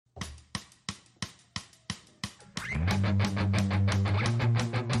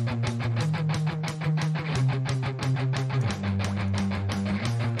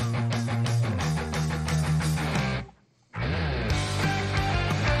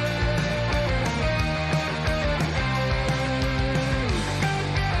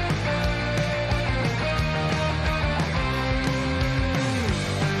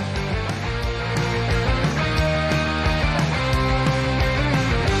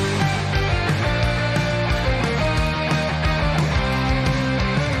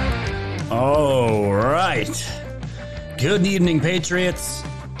right. Good evening, Patriots.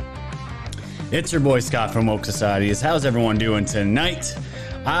 It's your boy Scott from Woke Societies. How's everyone doing tonight?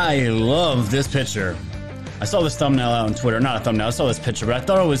 I love this picture. I saw this thumbnail out on Twitter. Not a thumbnail, I saw this picture, but I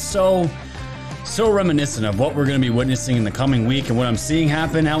thought it was so reminiscent of what we're going to be witnessing in the coming week and what I'm seeing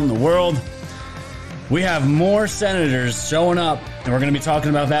happen out in the world. We have more senators showing up, and we're going to be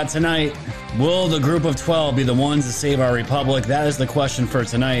talking about that tonight. Will the group of 12 be the ones to save our republic? That is the question for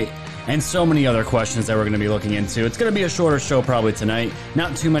tonight, and so many other questions that we're going to be looking into. It's going to be a shorter show probably tonight.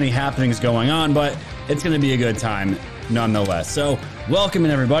 Not too many happenings going on, but it's going to be a good time nonetheless. So, welcome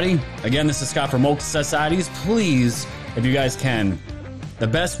in everybody. Again, this is Scott from Woke Societies. Please, if you guys can, the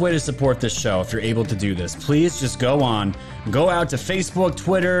best way to support this show, if you're able to do this, please just go out to Facebook,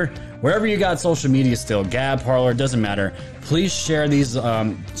 Twitter, wherever you got social media still, Gab, Parler, doesn't matter. Please share these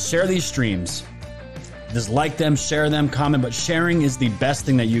streams. Just like them, share them, comment, but sharing is the best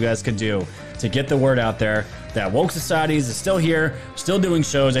thing that you guys could do to get the word out there that Woke Societies is still here, still doing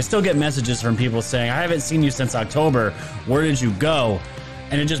shows. I still get messages from people saying, I haven't seen you since October. Where did you go?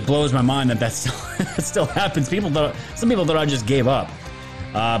 And it just blows my mind that still happens. Some people thought I just gave up.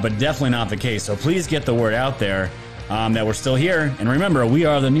 But definitely not the case. So please get the word out there that we're still here. And remember, we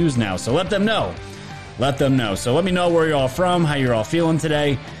are the news now. So let them know. Let them know. So let me know where you're all from, how you're all feeling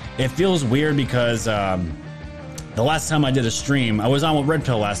today. It feels weird because the last time I did a stream, I was on with Red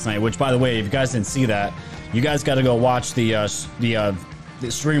Pill last night, which, by the way, if you guys didn't see that, you guys got to go watch the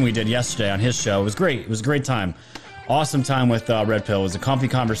stream we did yesterday on his show. It was great. It was a great time. Awesome time with Red Pill. It was a comfy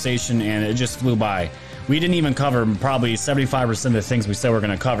conversation, and it just flew by. We didn't even cover probably 75% of the things we said we're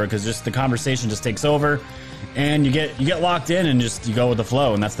going to cover because just the conversation just takes over, and you get locked in and just you go with the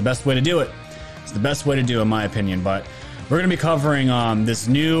flow, and that's the best way to do it. It's the best way to do it, in my opinion. But we're going to be covering all this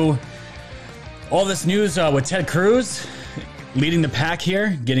news with Ted Cruz leading the pack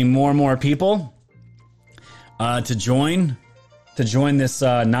here, getting more and more people to join this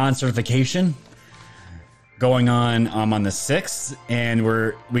non-certification going on the 6th,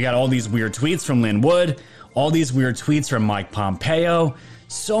 and we got all these weird tweets from Lynn Wood, all these weird tweets from Mike Pompeo,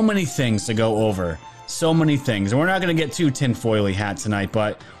 so many things to go over, so many things. And we're not going to get too tinfoily hat tonight,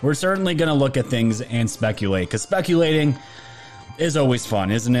 but we're certainly going to look at things and speculate, because speculating is always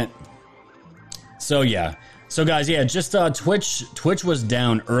fun, isn't it? So yeah. So guys, yeah, just Twitch was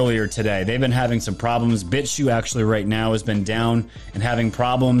down earlier today. They've been having some problems. BitChute actually right now has been down and having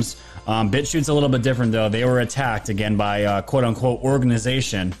problems. BitChute's a little bit different though. They were attacked again by quote unquote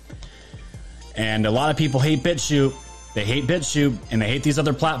organization. And a lot of people hate BitChute. They hate BitChute and they hate these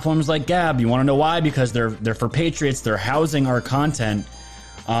other platforms like Gab. You want to know why? Because they're for patriots. They're housing our content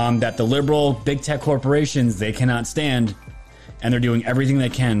that the liberal big tech corporations, they cannot stand. And they're doing everything they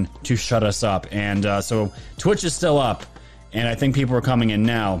can to shut us up. And so Twitch is still up. And I think people are coming in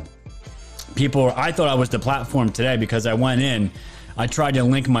now. I thought I was the platform today because I went in. I tried to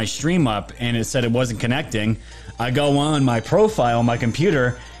link my stream up and it said it wasn't connecting. I go on my profile on my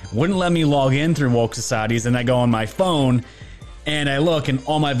computer, wouldn't let me log in through Woke Societies, and I go on my phone and I look and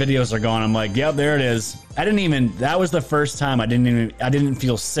all my videos are gone. I'm like, yep, there it is. That was the first time I didn't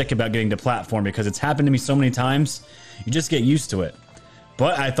feel sick about getting to platform because it's happened to me so many times. You just get used to it.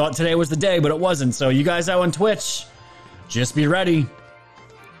 But I thought today was the day, but it wasn't. So you guys out on Twitch, just be ready.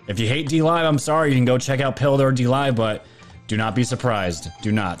 If you hate DLive, I'm sorry. You can go check out Pilled or DLive, but do not be surprised.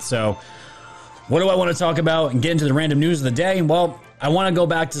 Do not. So what do I want to talk about and get into the random news of the day? Well, I want to go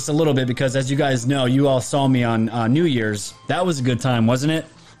back just a little bit because as you guys know, you all saw me on New Year's. That was a good time, wasn't it?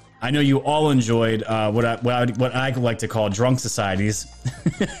 I know you all enjoyed what I like to call drunk societies.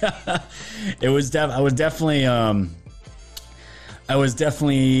 I was definitely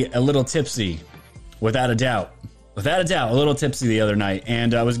a little tipsy, without a doubt, a little tipsy the other night,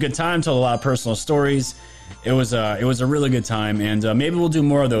 and it was a good time. Told a lot of personal stories. It was a really good time, and maybe we'll do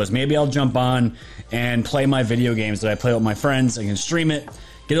more of those. Maybe I'll jump on and play my video games that I play with my friends. I can stream it,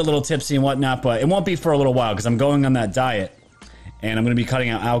 get a little tipsy and whatnot, but it won't be for a little while because I'm going on that diet, and I'm going to be cutting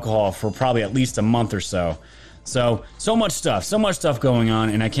out alcohol for probably at least a month or so. So much stuff going on,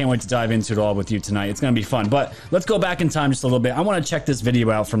 and I can't wait to dive into it all with you tonight. It's going to be fun, but let's go back in time just a little bit. I want to check this video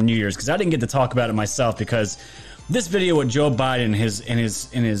out from New Year's because I didn't get to talk about it myself because this video with Joe Biden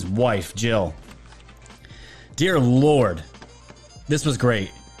and his wife, Jill. Dear Lord, this was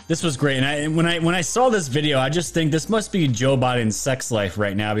great. And when I saw this video, I just think this must be Joe Biden's sex life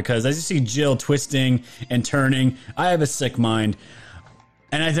right now because as you see Jill twisting and turning, I have a sick mind.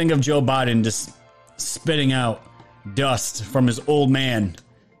 And I think of Joe Biden just spitting out dust from his old man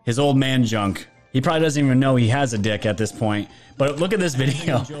junk. He probably doesn't even know he has a dick at this point. But look at this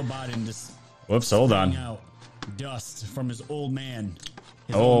video. Joe Biden just... Whoops, hold on. dust from his old man.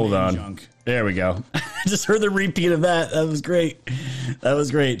 Hold on. Junk. There we go. I just heard the repeat of that. That was great. That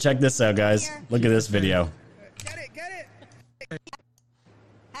was great. Check this out, guys. Look at this video. Get it.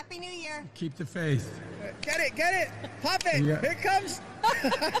 Happy New Year. Keep the faith. Get it. Pop it. Here it comes.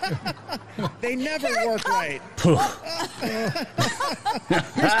 They never work right.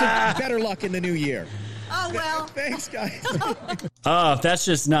 Here's to better luck in the new year. Oh, well. Thanks, guys. Oh, if that's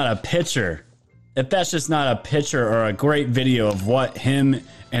just not a picture. If that's just not a picture or a great video of what him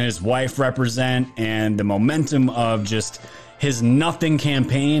and his wife represent and the momentum of just his nothing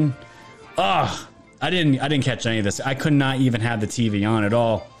campaign. I didn't catch any of this. I could not even have the TV on at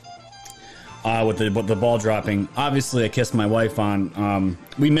all. With the ball dropping. Obviously, I kissed my wife on.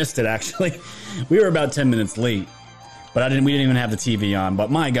 We missed it, actually. We were about 10 minutes late. But we didn't even have the TV on.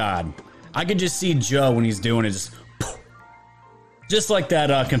 But my God, I could just see Joe when he's doing it, just like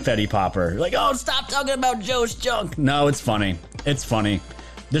that confetti popper. Like, oh, stop talking about Joe's junk. No, it's funny. It's funny.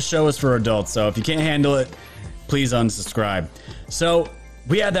 This show is for adults, so if you can't handle it, please unsubscribe. So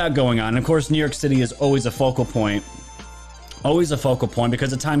we had that going on. And of course, New York City is always a focal point. Always a focal point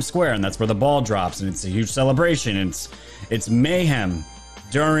because of Times Square, and that's where the ball drops, and it's a huge celebration. It's mayhem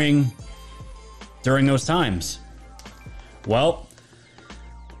during those times. Well,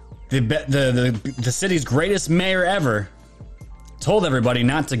 the city's greatest mayor ever told everybody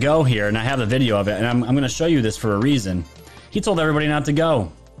not to go here, and I have a video of it, and I'm going to show you this for a reason. He told everybody not to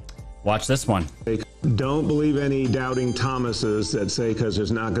go. Watch this one. Don't believe any doubting Thomases that say because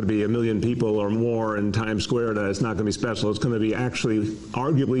there's not going to be 1 million people or more in Times Square that it's not going to be special. It's going to be actually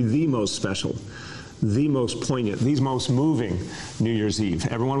arguably the most special, the most poignant, the most moving New Year's Eve.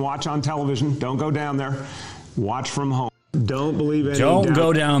 Everyone watch on television. Don't go down there. Watch from home. Don't believe any Don't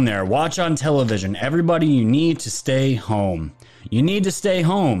go down there. Watch on television. Everybody, you need to stay home. You need to stay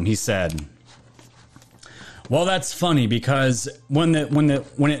home, he said. Well, that's funny because when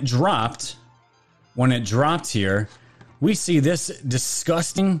it dropped here, we see this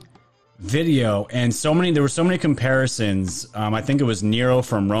disgusting video and there were so many comparisons. I think it was Nero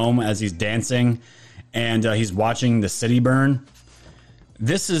from Rome as he's dancing and he's watching the city burn.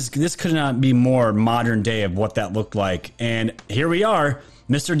 This could not be more modern day of what that looked like. And here we are,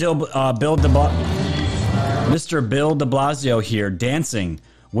 Mr. Bill de Blasio here dancing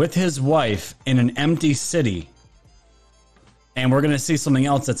with his wife in an empty city. And we're going to see something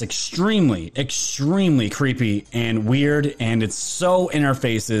else that's extremely, extremely creepy and weird. And it's so in our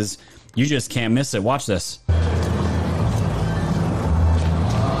faces. You just can't miss it. Watch this.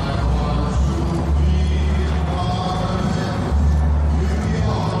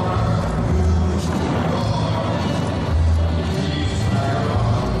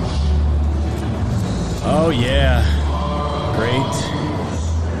 Oh, yeah. Great.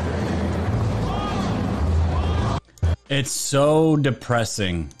 It's so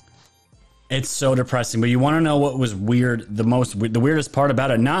depressing. It's so depressing. But you want to know what was weird? The weirdest part about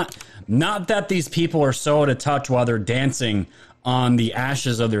it, not that these people are so out of touch while they're dancing on the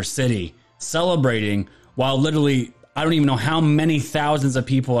ashes of their city, celebrating while literally, I don't even know how many thousands of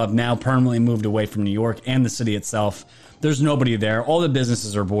people have now permanently moved away from New York and the city itself. There's nobody there. All the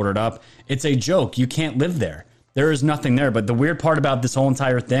businesses are boarded up. It's a joke. You can't live there. There is nothing there. But the weird part about this whole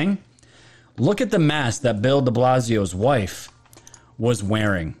entire thing, look at the mask that Bill de Blasio's wife was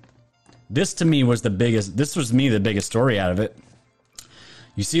wearing. This to me was the biggest story out of it.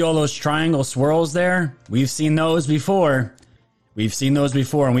 You see all those triangle swirls there? We've seen those before.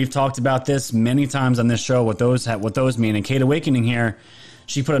 And we've talked about this many times on this show, what those mean. And Kate Awakening here,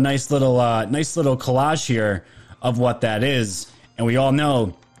 she put a nice little collage here of what that is. And we all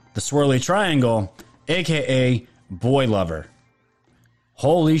know the swirly triangle, aka boy lover.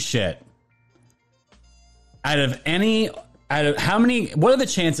 Holy shit. What are the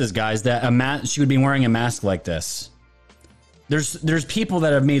chances, guys, that she would be wearing a mask like this? There's people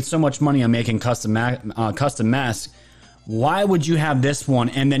that have made so much money on making custom masks. Why would you have this one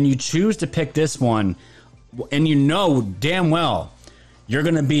and then you choose to pick this one and you know damn well you're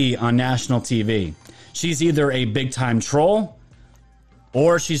going to be on national TV? She's either a big time troll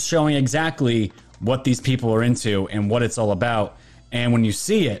or she's showing exactly what these people are into and what it's all about. And when you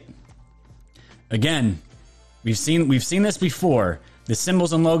see it, again, we've seen this before. The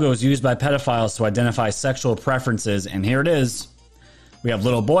symbols and logos used by pedophiles to identify sexual preferences. And here it is. We have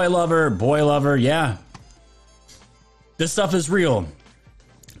little boy lover. Yeah. This stuff is real.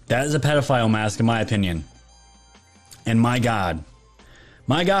 That is a pedophile mask, in my opinion. And my God,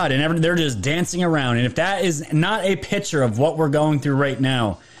 and they're just dancing around. And if that is not a picture of what we're going through right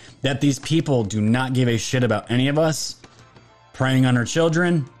now, that these people do not give a shit about any of us, preying on our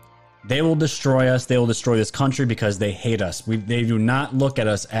children, They will destroy us. They will destroy this country because they hate us. They do not look at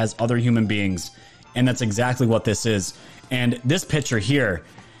us as other human beings. And that's exactly what this is. And this picture here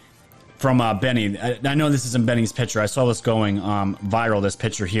from Benny, I know this isn't Benny's picture. I saw this going viral, this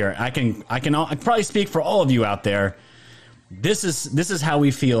picture here. I can probably speak for all of you out there. This is how we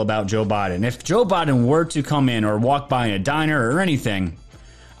feel about Joe Biden. If Joe Biden were to come in or walk by in a diner or anything,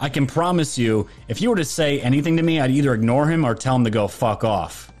 I can promise you, if he were to say anything to me, I'd either ignore him or tell him to go fuck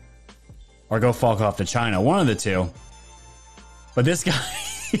off. Or go fuck off to China. One of the two. But this guy,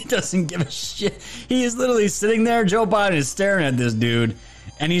 he doesn't give a shit. He is literally sitting there. Joe Biden is staring at this dude.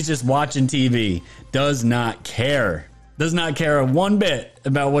 And he's just watching TV. Does not care. Does not care one bit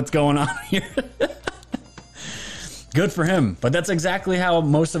about what's going on here. Good for him. But that's exactly how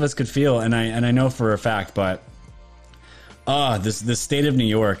most of us could feel. And I know for a fact. But this state of New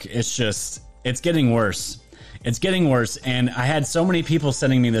York, it's getting worse. It's getting worse. And I had so many people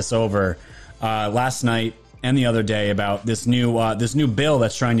sending me this over last night and the other day about this new bill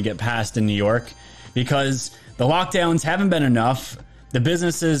that's trying to get passed in New York, because the lockdowns haven't been enough. The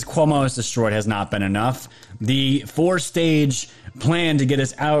businesses Cuomo has destroyed has not been enough. The 4-stage plan to get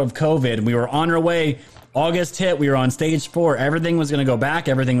us out of COVID, we were on our way. August hit, we were on stage 4. Everything was going to go back.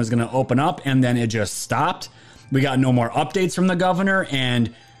 Everything was going to open up, and then it just stopped. We got no more updates from the governor,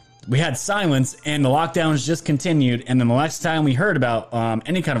 and we had silence, and the lockdowns just continued. And then the next time we heard about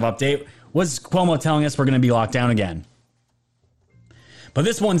any kind of update was Cuomo telling us we're going to be locked down again. But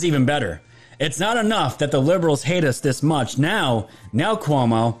this one's even better. It's not enough that the liberals hate us this much. Now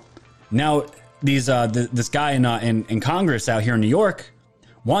Cuomo, this guy in Congress out here in New York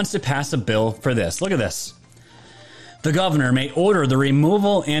wants to pass a bill for this. Look at this. The governor may order the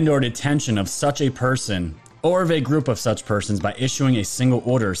removal and or detention of such a person or of a group of such persons by issuing a single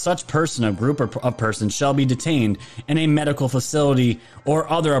order. Such person, a group of persons shall be detained in a medical facility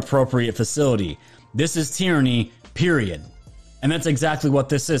or other appropriate facility. This is tyranny, period. And that's exactly what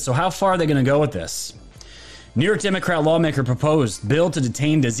this is. So how far are they going to go with this? New York Democrat lawmaker proposed bill to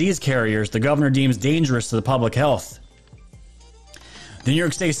detain disease carriers the governor deems dangerous to the public health. The New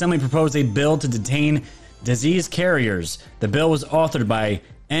York State Assembly proposed a bill to detain disease carriers. The bill was authored by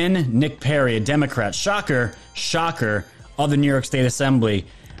Nick Perry, a Democrat. Shocker of the New York State Assembly.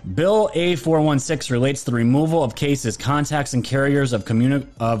 Bill A416 relates to the removal of cases, contacts, and carriers of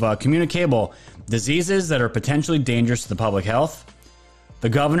communicable diseases that are potentially dangerous to the public health. The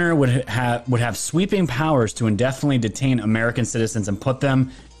governor would have sweeping powers to indefinitely detain American citizens and put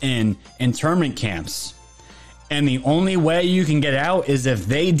them in internment camps. And the only way you can get out is if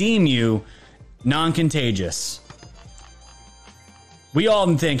they deem you non-contagious. We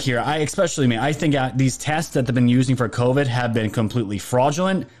all think here, especially me, I think these tests that they've been using for COVID have been completely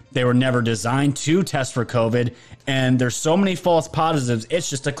fraudulent. They were never designed to test for COVID. And there's so many false positives, it's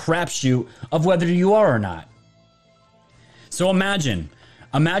just a crapshoot of whether you are or not. So imagine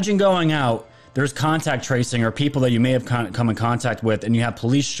going out, there's contact tracing or people that you may have come in contact with, and you have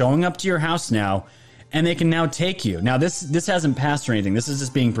police showing up to your house now, and they can now take you. Now, this hasn't passed or anything. This is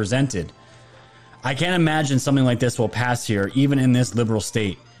just being presented. I can't imagine something like this will pass here, even in this liberal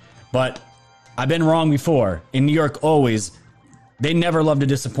state. But I've been wrong before. In New York, always, they never love to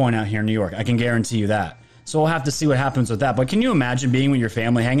disappoint out here in New York. I can guarantee you that. So we'll have to see what happens with that. But can you imagine being with your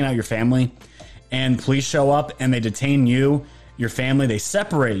family, hanging out with your family, and police show up and they detain you, your family, they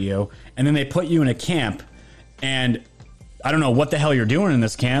separate you, and then they put you in a camp, and I don't know what the hell you're doing in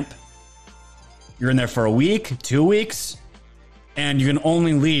this camp. You're in there for a week, 2 weeks, and you can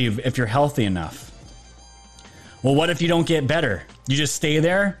only leave if you're healthy enough. Well, what if you don't get better? You just stay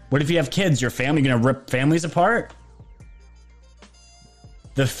there? What if you have kids? Your family going to rip families apart?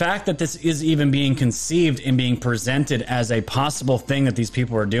 The fact that this is even being conceived and being presented as a possible thing that these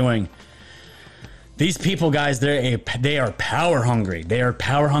people are doing. These people, guys, they are power hungry. They are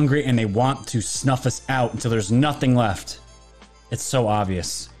power hungry, and they want to snuff us out until there's nothing left. It's so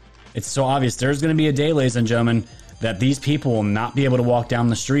obvious. It's so obvious. There's going to be a day, ladies and gentlemen, that these people will not be able to walk down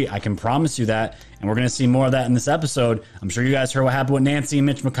the street. I can promise you that. And we're going to see more of that in this episode. I'm sure you guys heard what happened with Nancy and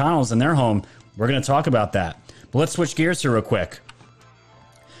Mitch McConnell's in their home. We're going to talk about that. But let's switch gears here real quick.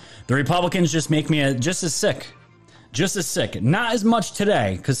 The Republicans just make me just as sick. Just as sick. Not as much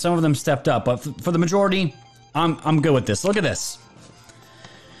today, because some of them stepped up. But for the majority, I'm good with this. Look at this.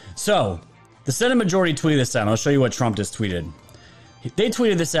 So, the Senate majority tweeted this out. I'll show you what Trump just tweeted. They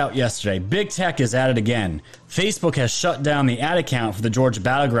tweeted this out yesterday. Big tech is at it again. Facebook has shut down the ad account for the Georgia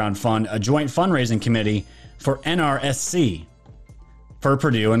Battleground Fund, a joint fundraising committee for NRSC, for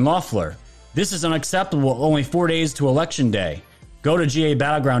Purdue and Loeffler. This is unacceptable. Only 4 days to Election Day. Go to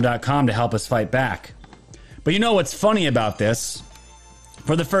gabattleground.com to help us fight back. But you know what's funny about this?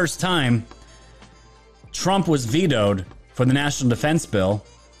 For the first time, Trump was vetoed for the National Defense Bill,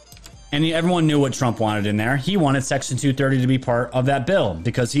 and everyone knew what Trump wanted in there. He wanted Section 230 to be part of that bill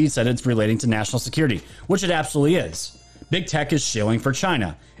because he said it's relating to national security, which it absolutely is. Big tech is shilling for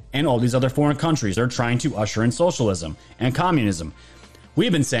China and all these other foreign countries. They're trying to usher in socialism and communism.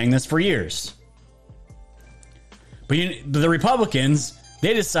 We've been saying this for years. But the Republicans,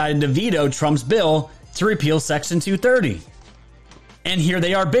 they decided to veto Trump's bill to repeal Section 230. And here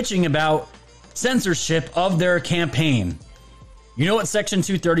they are bitching about censorship of their campaign. You know what Section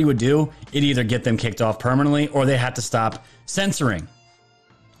 230 would do? It'd either get them kicked off permanently or they had to stop censoring.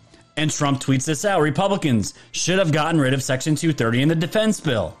 And Trump tweets this out. Republicans should have gotten rid of Section 230 in the defense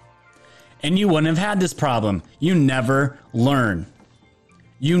bill. And you wouldn't have had this problem. You never learn.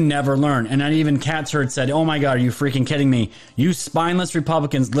 You never learn. And not even Cat Turd said, oh my God, are you freaking kidding me? You spineless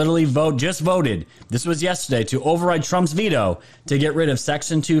Republicans literally just voted. This was yesterday to override Trump's veto to get rid of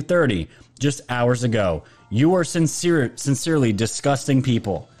Section 230 just hours ago. You are sincerely disgusting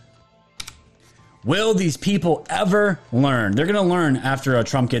people. Will these people ever learn? They're going to learn after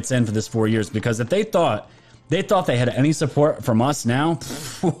Trump gets in for this 4 years, because if they thought they had any support from us now,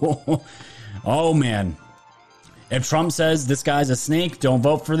 oh man. If Trump says this guy's a snake, don't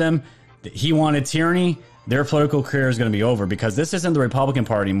vote for them, he wanted tyranny, their political career is going to be over, because this isn't the Republican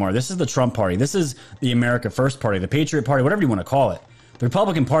Party anymore. This is the Trump Party. This is the America First Party, the Patriot Party, whatever you want to call it. The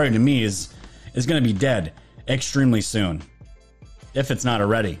Republican Party to me is going to be dead extremely soon, if it's not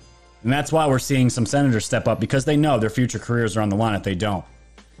already. And that's why we're seeing some senators step up, because they know their future careers are on the line if they don't.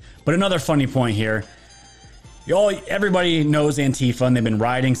 But another funny point here, everybody knows Antifa, and they've been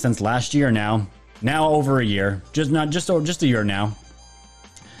rioting since last year now over a year, just a year now.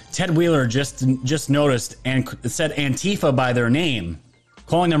 Ted Wheeler just noticed and said Antifa by their name,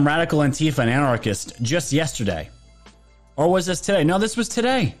 calling them radical Antifa and anarchist just yesterday. Or was this today? No, this was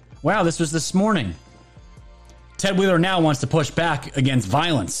today. Wow, this was this morning. Ted Wheeler now wants to push back against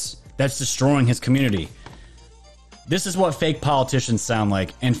violence that's destroying his community. This is what fake politicians sound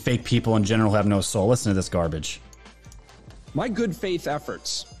like, and fake people in general have no soul. Listen to this garbage. My good faith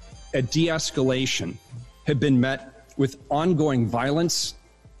efforts at de-escalation have been met with ongoing violence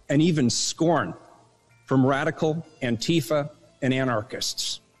and even scorn from radical Antifa and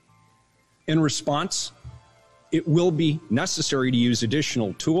anarchists. In response, it will be necessary to use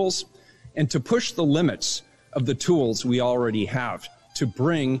additional tools and to push the limits of the tools we already have to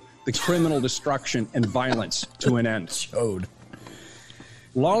bring the criminal destruction and violence to an end.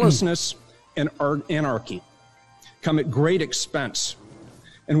 Lawlessness and anarchy come at great expense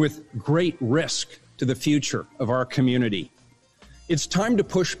and with great risk to the future of our community. It's time to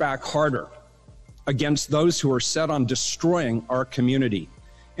push back harder against those who are set on destroying our community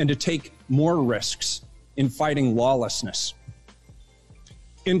and to take more risks in fighting lawlessness.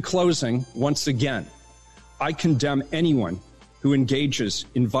 In closing, once again, I condemn anyone who engages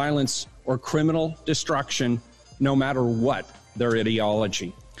in violence or criminal destruction, no matter what their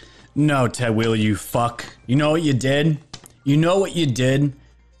ideology. No, Ted Wheeler, you fuck. You know what you did? You know what you did?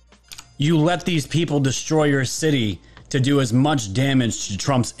 You let these people destroy your city to do as much damage to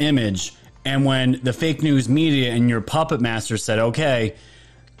Trump's image. And when the fake news media and your puppet master said, okay,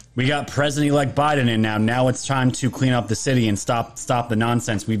 we got President-elect Biden in now it's time to clean up the city and stop the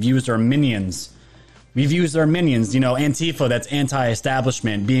nonsense. We've used our minions. Antifa, that's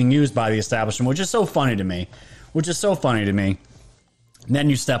anti-establishment, being used by the establishment, which is so funny to me. And then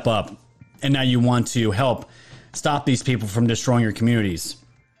you step up, and now you want to help stop these people from destroying your communities.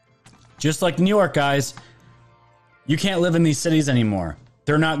 Just like New York, guys, you can't live in these cities anymore.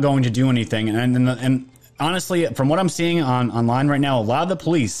 They're not going to do anything. And honestly, from what I'm seeing online right now, a lot of the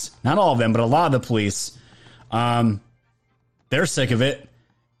police, not all of them, but a lot of the police, they're sick of it.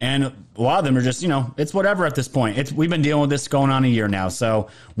 And a lot of them are just, it's whatever at this point. We've been dealing with this going on a year now. So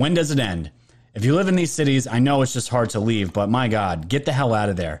when does it end? If you live in these cities, I know it's just hard to leave, but my God, get the hell out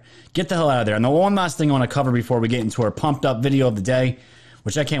of there. Get the hell out of there. And the one last thing I want to cover before we get into our pumped up video of the day,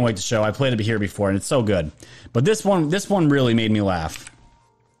 which I can't wait to show. I played it here before, and it's so good. But this one really made me laugh.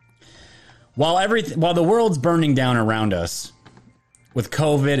 While the world's burning down around us with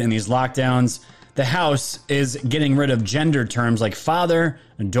COVID and these lockdowns, the House is getting rid of gender terms like father,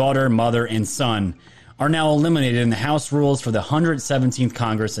 daughter, mother, and son are now eliminated in the House rules for the 117th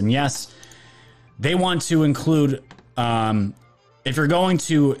Congress. And yes, they want to include, if you're going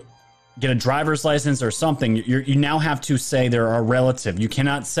to get a driver's license or something, you now have to say they're a relative. You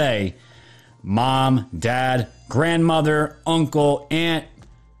cannot say mom, dad, grandmother, uncle, aunt.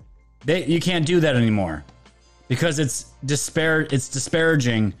 You can't do that anymore because it's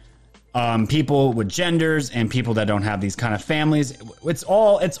disparaging people with genders and people that don't have these kind of families. It's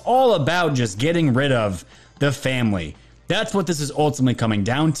all about just getting rid of the family. That's what this is ultimately coming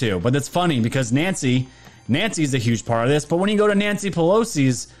down to. But it's funny because Nancy's a huge part of this. But when you go to Nancy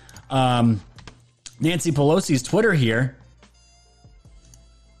Pelosi's Twitter here,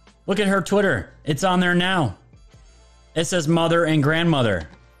 look at her Twitter. It's on there now. It says mother and grandmother.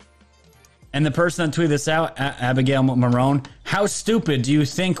 And the person that tweeted this out, Abigail Marone, how stupid do you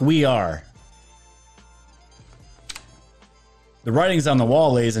think we are? The writing's on the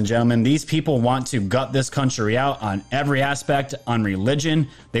wall, ladies and gentlemen. These people want to gut this country out on every aspect, on religion.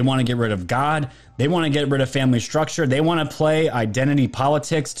 They want to get rid of God. They want to get rid of family structure. They want to play identity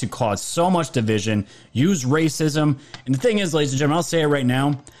politics to cause so much division, use racism. And the thing is, ladies and gentlemen, I'll say it right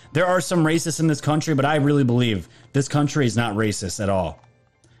now. There are some racists in this country, but I really believe this country is not racist at all.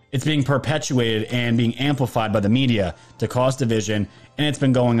 It's being perpetuated and being amplified by the media to cause division, and it's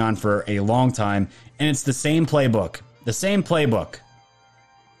been going on for a long time. And it's the same playbook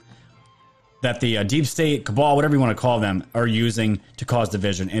that the deep state, cabal, whatever you want to call them, are using to cause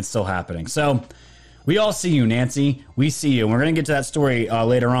division. It's still happening. So we all see you, Nancy. We see you. And we're going to get to that story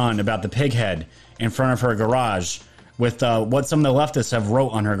later on about the pig head in front of her garage with what some of the leftists have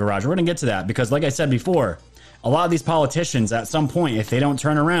wrote on her garage. We're going to get to that because, like I said before, a lot of these politicians, at some point, if they don't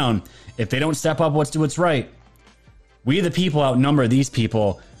turn around, if they don't step up, do what's right, we the people outnumber these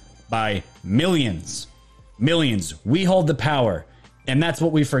people by millions. Millions. We hold the power. And that's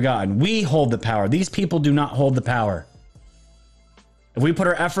what we've forgotten. We hold the power. These people do not hold the power. If we put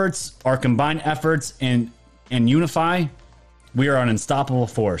our efforts, our combined efforts, and unify, we are an unstoppable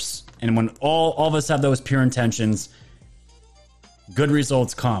force. And when all of us have those pure intentions, good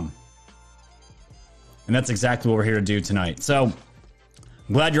results come. And that's exactly what we're here to do tonight. So I'm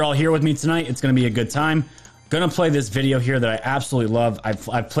glad you're all here with me tonight. It's going to be a good time. Going to play this video here that I absolutely love.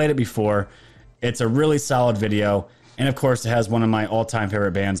 I've played it before. It's a really solid video. And of course, it has one of my all-time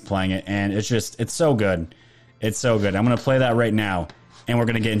favorite bands playing it. And it's so good. It's so good. I'm going to play that right now. And we're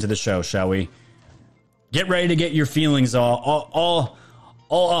going to get into the show, shall we? Get ready to get your feelings all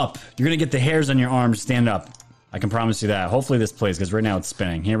up. You're going to get the hairs on your arms stand up. I can promise you that. Hopefully this plays because right now it's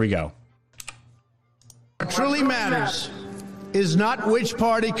spinning. Here we go. What truly matters is not which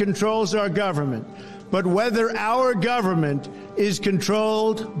party controls our government, but whether our government is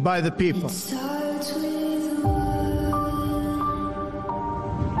controlled by the people.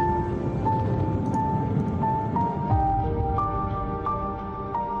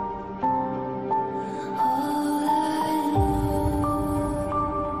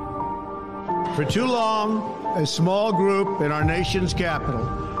 For too long, a small group in our nation's capital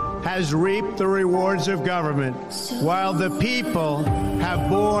has reaped the rewards of government while the people have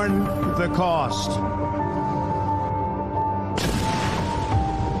borne the cost.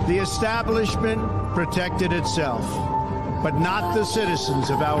 The establishment protected itself, but not the citizens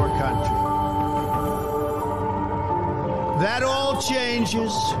of our country. That all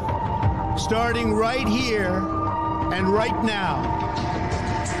changes starting right here and right now.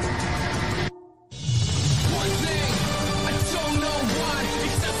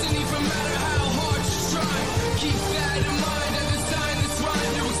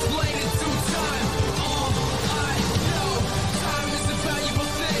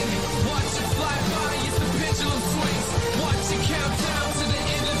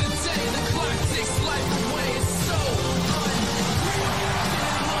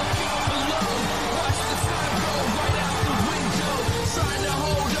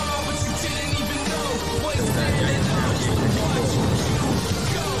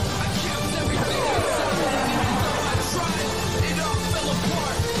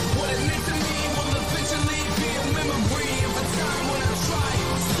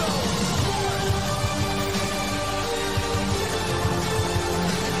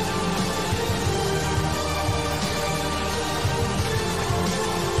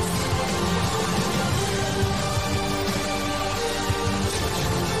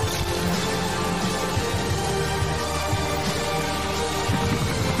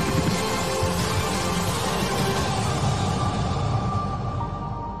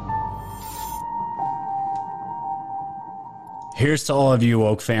 Here's to all of you,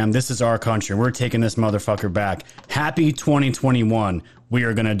 woke fam. This is our country. We're taking this motherfucker back. Happy 2021. We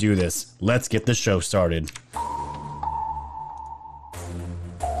are going to do this. Let's get the show started.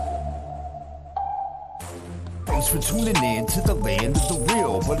 Thanks for tuning in to the land of the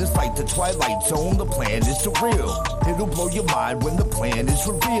real. But it's like the Twilight Zone, the plan is surreal. It'll blow your mind when the plan is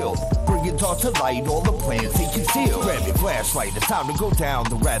revealed. Bring bringing thought to light all the plans they conceal. Grab your flashlight, it's time to go down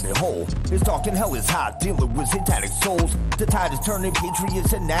the rabbit hole. It's dark and hell is hot, dealing with satanic souls. The tide is turning,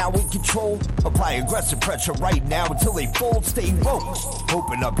 patriots are now in control. Apply aggressive pressure right now until they fold. Stay woke,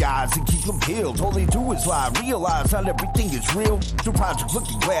 open up your eyes and keep them peeled. All they do is lie, realize not everything is real. Through Project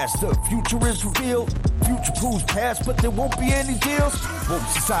Looking Glass, the future is revealed. Future proves past, but there won't be any deals. Woke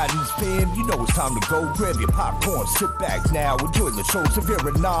Society's fan, you know it's time to go. Grab your popcorn, sit back now, enjoy the show. Severe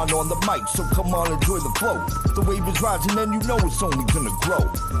and non on the mic, so come on, enjoy the flow. The wave is rising and you know it's only gonna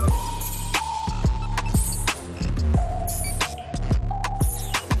grow.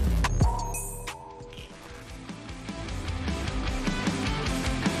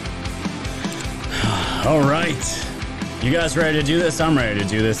 All right. You guys ready to do this? I'm ready to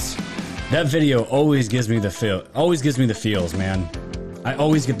do this. That video always gives me the feels, man. I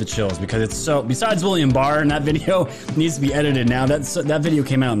always get the chills because it's so, besides William Barr, and that video needs to be edited now. That video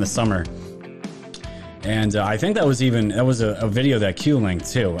came out in the summer. And I think that was a video that Q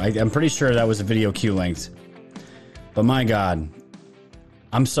linked too. I'm pretty sure that was a video Q linked. But my God,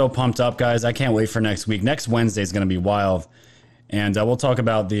 I'm so pumped up, guys. I can't wait for next week. Next Wednesday is going to be wild. And we'll talk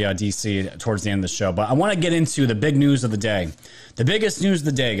about the DC towards the end of the show. But I want to get into the big news of the day. The biggest news of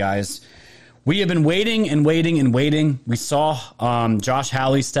the day, guys. We have been waiting and waiting and waiting. We saw Josh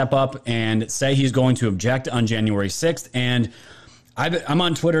Hawley step up and say he's going to object on January 6th. And I'm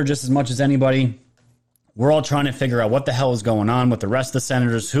on Twitter just as much as anybody. We're all trying to figure out what the hell is going on with the rest of the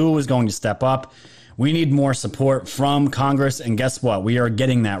senators. Who is going to step up? We need more support from Congress. And guess what? We are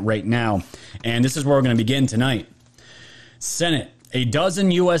getting that right now. And this is where we're going to begin tonight. Senate. A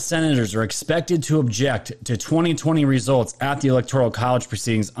dozen U.S. senators are expected to object to 2020 results at the Electoral College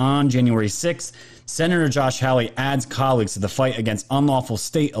proceedings on January 6th. Senator Josh Hawley adds colleagues to the fight against unlawful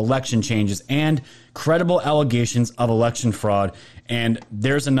state election changes and credible allegations of election fraud. And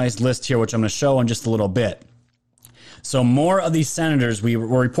there's a nice list here, which I'm going to show in just a little bit. So more of these senators we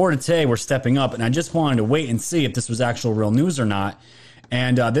were reported today were stepping up, and I just wanted to wait and see if this was actual real news or not.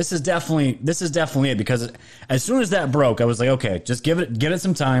 And this is definitely it, because as soon as that broke, I was like, okay, just give it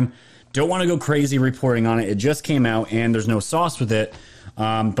some time. Don't want to go crazy reporting on it. It just came out and there's no sauce with it.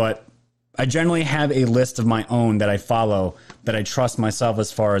 But I generally have a list of my own that I follow, that I trust myself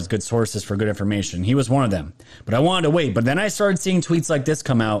as far as good sources for good information. He was one of them, but I wanted to wait. But then I started seeing tweets like this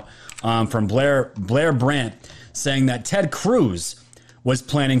come out from Blair Brandt saying that Ted Cruz was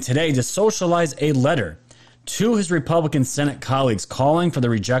planning today to socialize a letter to his Republican Senate colleagues calling for the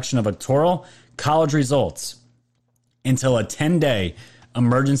rejection of electoral college results until a 10-day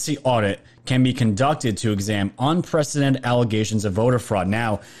emergency audit can be conducted to examine unprecedented allegations of voter fraud.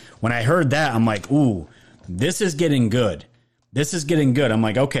 Now, when I heard that, I'm like, ooh, this is getting good. This is getting good. I'm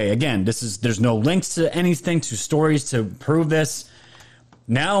like, okay, again, there's no links to anything, to stories to prove this.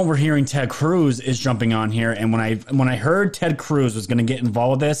 Now we're hearing Ted Cruz is jumping on here, and when I heard Ted Cruz was going to get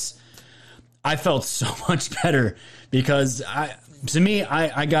involved with this, I felt so much better, because I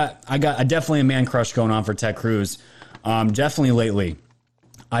got definitely a man crush going on for Ted Cruz. Definitely lately.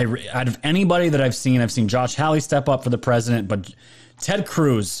 Out of anybody that I've seen Josh Hawley step up for the president, but Ted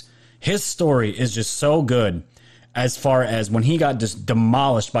Cruz, his story is just so good, as far as when he got just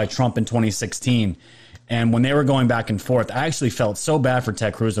demolished by Trump in 2016. And when they were going back and forth, I actually felt so bad for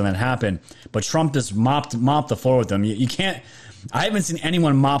Ted Cruz when that happened. But Trump just mopped the floor with him. You can't. I haven't seen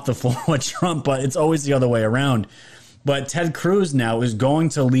anyone mop the floor with Trump, but it's always the other way around. But Ted Cruz now is going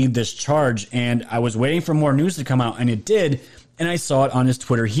to lead this charge, and I was waiting for more news to come out, and it did, and I saw it on his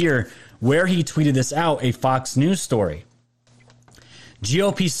Twitter here, where he tweeted this out, a Fox News story.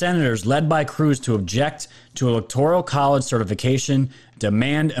 GOP senators led by Cruz to object to Electoral College certification,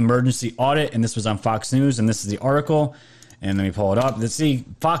 demand emergency audit, and this was on Fox News, and this is the article, and let me pull it up. See,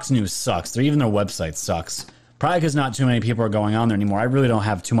 Fox News sucks. Even their website sucks. Probably because not too many people are going on there anymore. I really don't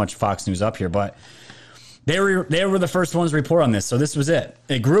have too much Fox News up here, but they were the first ones to report on this, so this was it.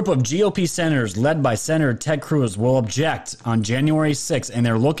 A group of GOP senators led by Senator Ted Cruz will object on January 6th, and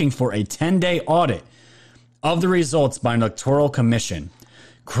they're looking for a 10-day audit of the results by an electoral commission.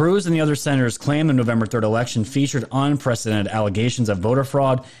 Cruz and the other senators claim the November 3rd election featured unprecedented allegations of voter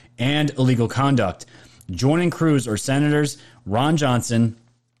fraud and illegal conduct. Joining Cruz are Senators Ron Johnson,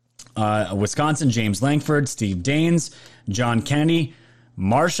 Wisconsin James Lankford, Steve Daines, John Kennedy,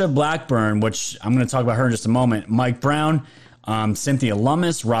 Marsha Blackburn, which I'm going to talk about her in just a moment, Mike Brown, Cynthia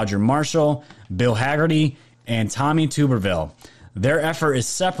Lummis, Roger Marshall, Bill Hagerty, and Tommy Tuberville. Their effort is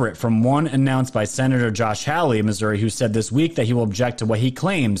separate from one announced by Senator Josh Hawley of Missouri, who said this week that he will object to what he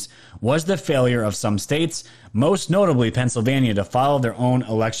claims was the failure of some states, most notably Pennsylvania, to follow their own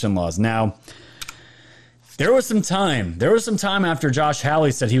election laws. Now, There was some time after Josh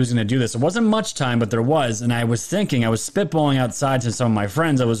Hawley said he was going to do this. It wasn't much time, but there was. And I was thinking, I was spitballing outside to some of my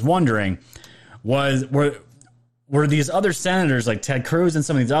friends. I was wondering, were these other senators like Ted Cruz and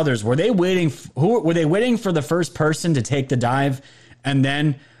some of these others, were they waiting for the first person to take the dive? And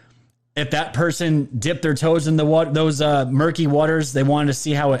then if that person dipped their toes in those murky waters, they wanted to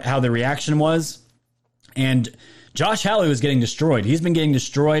see how the reaction was. And Josh Hawley was getting destroyed. He's been getting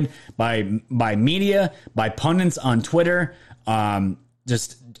destroyed by media, by pundits on Twitter.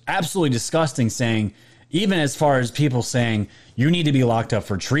 Just absolutely disgusting, saying, even as far as people saying, you need to be locked up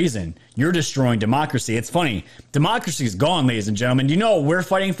for treason. You're destroying democracy. It's funny. Democracy is gone, ladies and gentlemen. You know what we're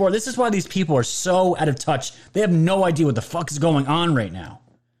fighting for? This is why these people are so out of touch. They have no idea what the fuck is going on right now.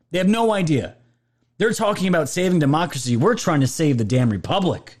 They have no idea. They're talking about saving democracy. We're trying to save the damn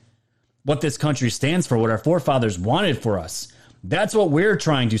republic. What this country stands for, what our forefathers wanted for us. That's what we're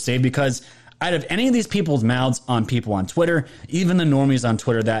trying to save, because out of any of these people's mouths on people on Twitter, even the normies on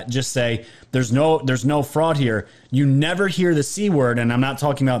Twitter that just say there's no fraud here, you never hear the C word. And I'm not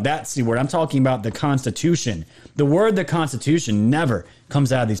talking about that C word. I'm talking about the Constitution. The word the Constitution never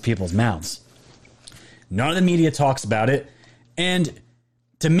comes out of these people's mouths. None of the media talks about it. And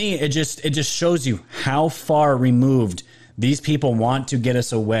to me, it just shows you how far removed these people want to get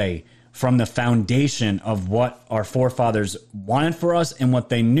us away from the foundation of what our forefathers wanted for us and what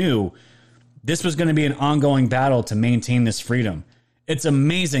they knew this was going to be an ongoing battle to maintain this freedom. It's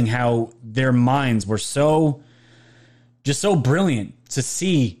amazing how their minds were so brilliant to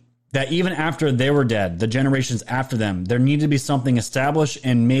see that even after they were dead, the generations after them, there needed to be something established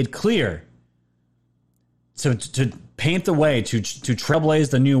and made clear to paint the way, to trailblaze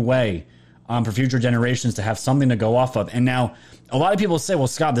the new way for future generations to have something to go off of. And now a lot of people say, well,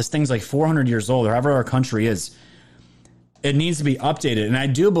 Scott, this thing's like 400 years old, or however our country is. It needs to be updated. And I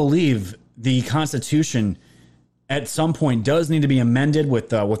do believe the Constitution at some point does need to be amended with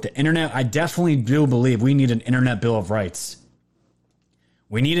the internet. I definitely do believe we need an Internet Bill of Rights.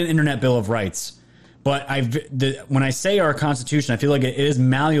 We need an Internet Bill of Rights. But when I say our Constitution, I feel like it is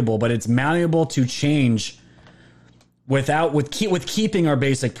malleable, but it's malleable to change with keeping our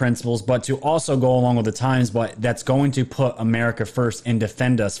basic principles, but to also go along with the times, but that's going to put America first and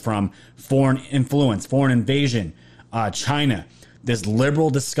defend us from foreign influence, foreign invasion, China, this liberal,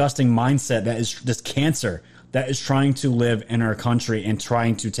 disgusting mindset that is this cancer that is trying to live in our country and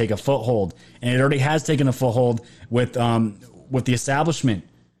trying to take a foothold. And it already has taken a foothold with the establishment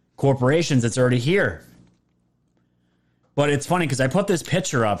corporations. It's already here. But it's funny because I put this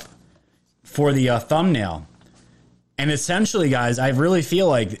picture up for the thumbnail. And essentially, guys, I really feel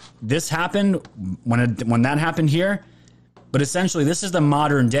like this happened when that happened here. But essentially, this is the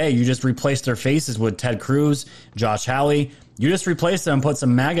modern day. You just replace their faces with Ted Cruz, Josh Hawley. You just replace them, put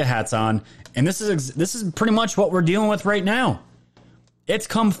some MAGA hats on. And this is pretty much what we're dealing with right now. It's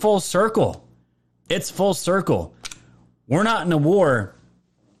come full circle. It's full circle. We're not in a war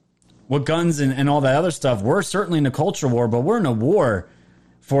with guns and all that other stuff. We're certainly in a culture war, but we're in a war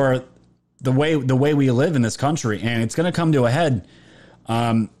for the way we live in this country. And it's going to come to a head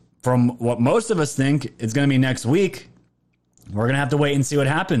from what most of us think it's going to be next week. We're going to have to wait and see what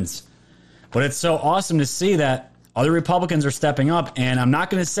happens. But it's so awesome to see that other Republicans are stepping up. And I'm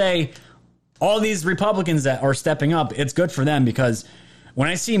not going to say all these Republicans that are stepping up, it's good for them, because when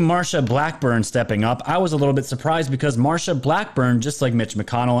I see Marsha Blackburn stepping up, I was a little bit surprised, because Marsha Blackburn, just like Mitch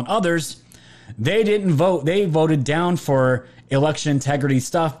McConnell and others, they didn't vote. They voted down for election integrity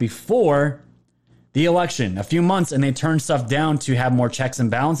stuff before the election, a few months, and they turned stuff down to have more checks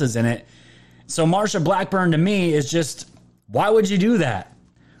and balances in it. So Marsha Blackburn to me is just, why would you do that?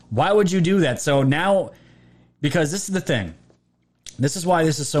 Why would you do that? So now, because this is the thing, this is why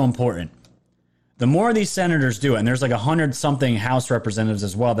this is so important. The more these senators do it, and there's like 100-something House representatives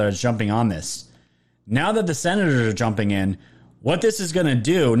as well that are jumping on this. Now that the senators are jumping in, what this is going to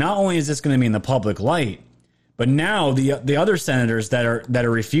do, not only is this going to be in the public light, but now the other senators that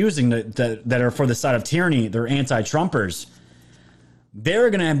are refusing that are for the side of tyranny, they're anti-Trumpers, they're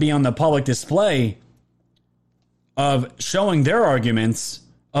going to be on the public display of showing their arguments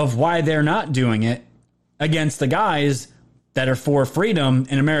of why they're not doing it against the guys that are for freedom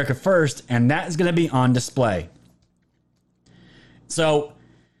in America first, and that is going to be on display. So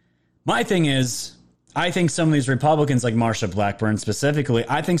my thing is, I think some of these Republicans, like Marsha Blackburn specifically,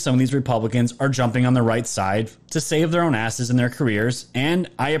 I think some of these Republicans are jumping on the right side to save their own asses in their careers. And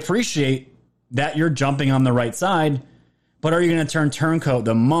I appreciate that you're jumping on the right side, but are you going to turn turncoat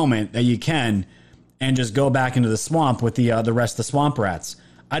the moment that you can and just go back into the swamp with the rest of the swamp rats?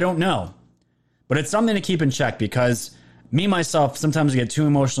 I don't know. But it's something to keep in check, because Me, myself, sometimes I get too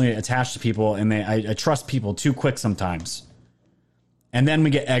emotionally attached to people, and I trust people too quick sometimes. And then we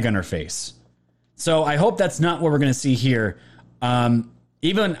get egg on our face. So I hope that's not what we're going to see here.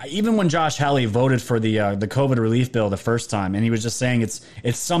 Even when Josh Hawley voted for the COVID relief bill the first time, and he was just saying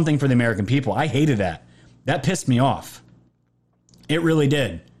it's something for the American people, I hated that. That pissed me off. It really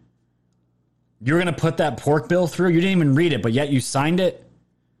did. You were going to put that pork bill through? You didn't even read it, but yet you signed it?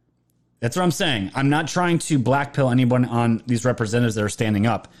 That's what I'm saying. I'm not trying to blackpill anyone on these representatives that are standing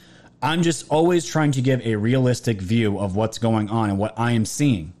up. I'm just always trying to give a realistic view of what's going on and what I am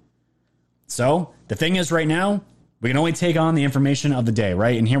seeing. So the thing is right now, we can only take on the information of the day,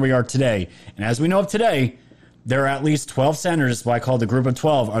 right? And here we are today. And as we know of today, there are at least 12 senators, what I call the group of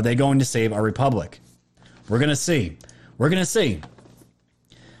 12. Are they going to save our republic? We're going to see. We're going to see.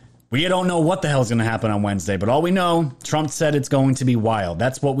 We don't know what the hell is going to happen on Wednesday, but all we know, Trump said it's going to be wild.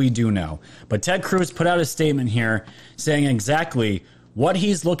 That's what we do know. But Ted Cruz put out a statement here saying exactly what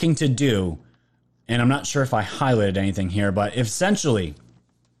he's looking to do. And I'm not sure if I highlighted anything here, but essentially,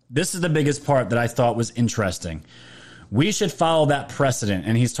 this is the biggest part that I thought was interesting. We should follow that precedent.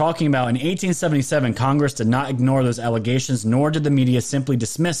 And he's talking about in 1877, Congress did not ignore those allegations, nor did the media simply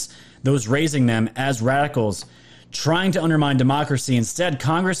dismiss those raising them as radicals trying to undermine democracy. Instead,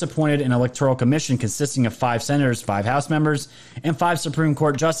 Congress appointed an electoral commission consisting of 5 senators, 5 House members, and 5 Supreme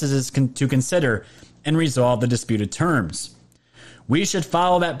Court justices to consider and resolve the disputed terms. We should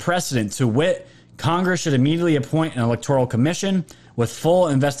follow that precedent. To wit, Congress should immediately appoint an electoral commission with full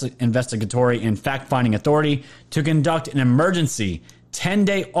investigatory and fact-finding authority to conduct an emergency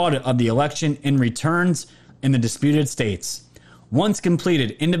 10-day audit of the election and returns in the disputed states. Once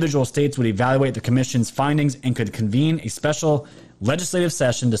completed, individual states would evaluate the commission's findings and could convene a special legislative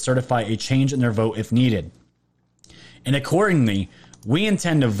session to certify a change in their vote if needed. And accordingly, we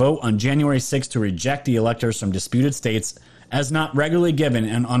intend to vote on January 6th to reject the electors from disputed states as not regularly given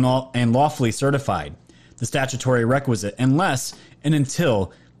and lawfully certified, the statutory requisite, unless and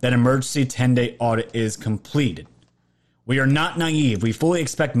until that emergency 10-day audit is completed. We are not naive. We fully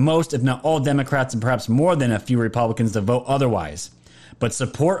expect most, if not all, Democrats and perhaps more than a few Republicans to vote otherwise. But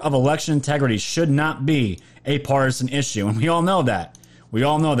support of election integrity should not be a partisan issue, and we all know that. We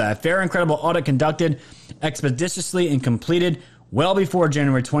all know that. A fair and credible audit conducted expeditiously and completed well before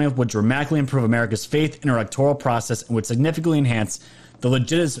January 20th would dramatically improve America's faith in our electoral process and would significantly enhance the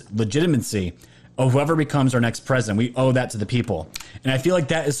legitimacy of whoever becomes our next president. We owe that to the people. And I feel like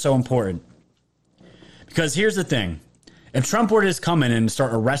that is so important. Because here's the thing. If Trump were to just come in and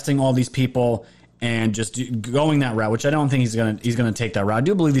start arresting all these people and just going that route, which I don't think he's gonna take that route. I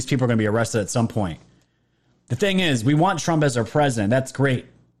do believe these people are going to be arrested at some point. The thing is, we want Trump as our president. That's great.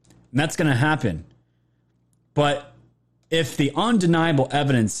 And that's going to happen. But if the undeniable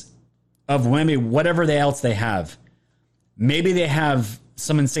evidence of whatever else they have, maybe they have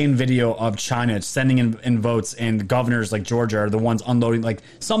some insane video of China sending in votes and governors like Georgia are the ones unloading, like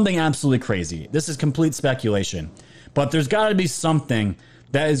something absolutely crazy. This is complete speculation. But there's got to be something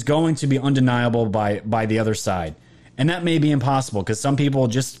that is going to be undeniable by the other side. And that may be impossible because some people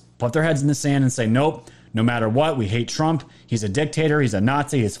just put their heads in the sand and say, nope, no matter what, we hate Trump. He's a dictator. He's a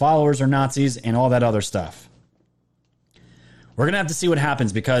Nazi. His followers are Nazis and all that other stuff. We're going to have to see what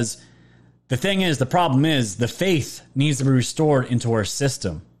happens because the problem is the faith needs to be restored into our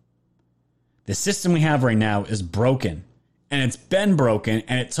system. The system we have right now is broken, and it's been broken,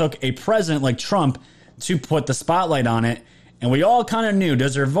 and it took a president like Trump to put the spotlight on it. And we all kind of knew,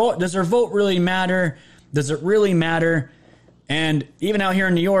 does their vote really matter? Does it really matter? And even out here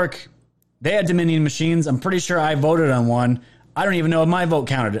in New York, they had Dominion machines. I'm pretty sure I voted on one. I don't even know if my vote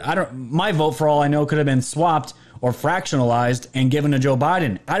counted. My vote, for all I know, could have been swapped or fractionalized and given to Joe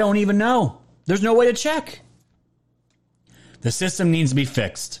Biden. I don't even know. There's no way to check. The system needs to be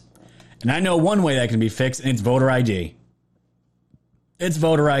fixed. And I know one way that can be fixed, and it's voter ID. It's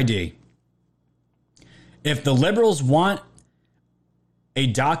voter ID. If the liberals want a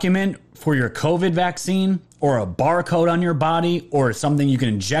document for your COVID vaccine or a barcode on your body or something you can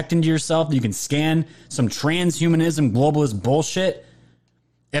inject into yourself that you can scan, some transhumanism, globalist bullshit,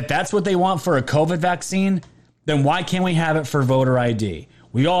 if that's what they want for a COVID vaccine, then why can't we have it for voter ID?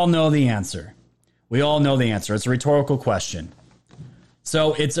 We all know the answer. We all know the answer. It's a rhetorical question.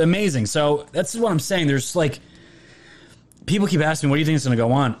 So it's amazing. So that's what I'm saying. There's like, people keep asking me, what do you think is going to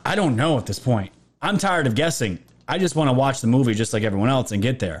go on? I don't know at this point. I'm tired of guessing. I just want to watch the movie just like everyone else and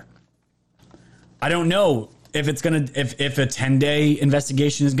get there. I don't know if it's gonna if a 10-day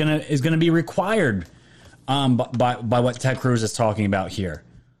investigation is gonna be required by what Ted Cruz is talking about here.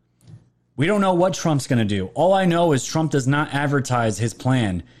 We don't know what Trump's gonna do. All I know is Trump does not advertise his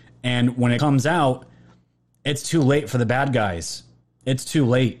plan, and when it comes out, it's too late for the bad guys. It's too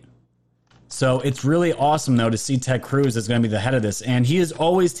late. So it's really awesome, though, to see Ted Cruz is going to be the head of this. And he has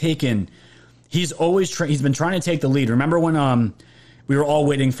always taken, he's been trying to take the lead. Remember when we were all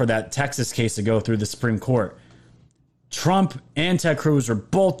waiting for that Texas case to go through the Supreme Court? Trump and Ted Cruz are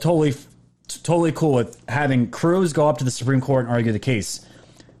both totally cool with having Cruz go up to the Supreme Court and argue the case.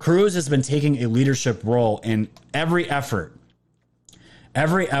 Cruz has been taking a leadership role in every effort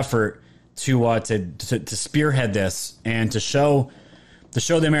to spearhead this and to show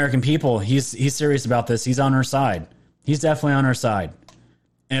the American people he's serious about this. He's on our side. He's definitely on our side.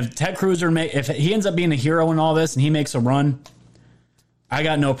 And if Ted Cruz if he ends up being a hero in all this and he makes a run, I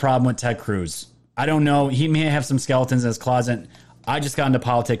got no problem with Ted Cruz. I don't know. He may have some skeletons in his closet. I just got into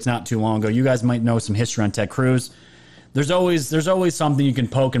politics not too long ago. You guys might know some history on Ted Cruz. There's always something you can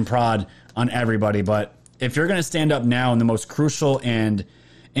poke and prod on everybody. But if you're going to stand up now in the most crucial and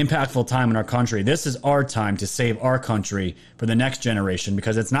impactful time in our country, this is our time to save our country for the next generation,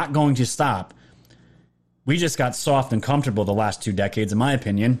 because it's not going to stop. We just got soft and comfortable the last 2 decades, in my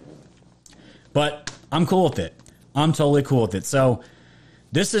opinion. But I'm cool with it. I'm totally cool with it. So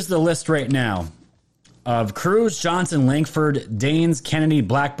this is the list right now of Cruz, Johnson, Langford, Daines, Kennedy,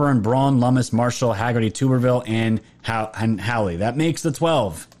 Blackburn, Braun, Lummis, Marshall, Haggerty, Tuberville, and Hawley. That makes the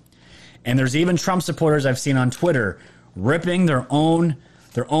 12. And there's even Trump supporters I've seen on Twitter ripping their own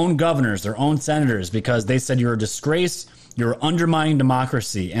governors, their own senators, because they said you're a disgrace, you're undermining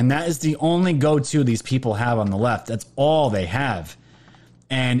democracy. And that is the only go-to these people have on the left. That's all they have.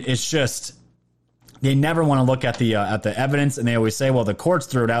 And it's just, they never want to look at the evidence, and they always say, well, the courts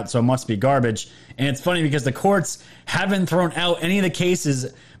threw it out, so it must be garbage. And it's funny because the courts haven't thrown out any of the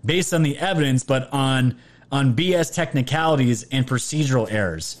cases based on the evidence, but on BS technicalities and procedural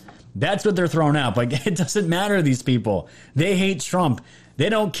errors. That's what they're throwing out. Like, it doesn't matter to these people. They hate Trump. They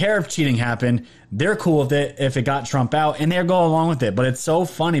don't care if cheating happened. They're cool with it if it got Trump out, and they'll go along with it. But it's so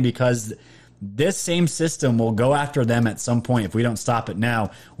funny because this same system will go after them at some point if we don't stop it now.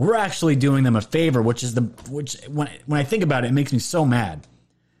 We're actually doing them a favor, which when I think about it, it makes me so mad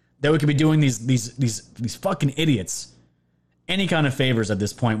that we could be doing these fucking idiots any kind of favors at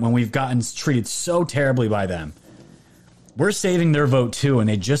this point when we've gotten treated so terribly by them. We're saving their vote too, and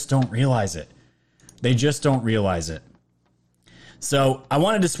they just don't realize it. They just don't realize it. So I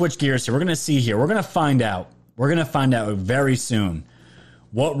wanted to switch gears here. We're going to see here. We're going to find out. We're going to find out very soon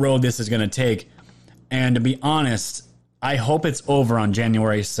what road this is going to take. And to be honest, I hope it's over on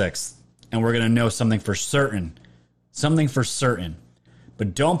January 6th, and we're going to know something for certain. Something for certain.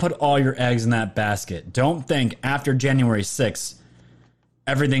 But don't put all your eggs in that basket. Don't think after January 6th,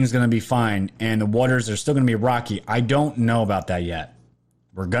 everything's going to be fine and the waters are still going to be rocky. I don't know about that yet.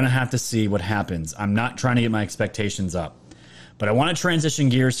 We're going to have to see what happens. I'm not trying to get my expectations up. But I want to transition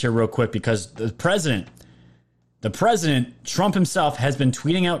gears here real quick because the president, Trump himself, has been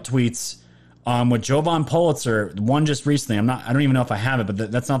tweeting out tweets with Jovan Pulitzer, one just recently. I don't even know if I have it,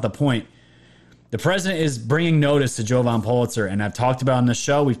 but that's not the point. The president is bringing notice to Jovan Pulitzer, and I've talked about on the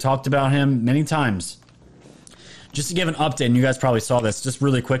show. We've talked about him many times. Just to give an update, and you guys probably saw this just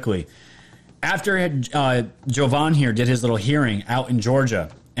really quickly. After Jovan here did his little hearing out in Georgia,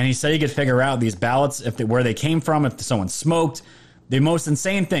 and he said he could figure out these ballots, where they came from, if someone smoked. The most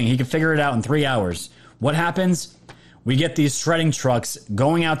insane thing, he could figure it out in 3 hours. What happens? We get these shredding trucks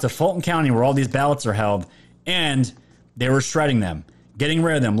going out to Fulton County where all these ballots are held, and they were shredding them, getting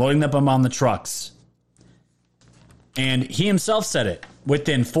rid of them, loading them on the trucks. And he himself said it.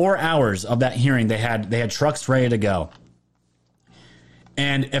 Within 4 hours of that hearing, they had trucks ready to go.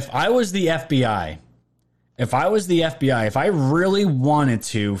 And if I was the FBI, if I really wanted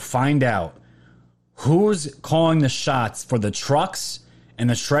to find out who's calling the shots for the trucks and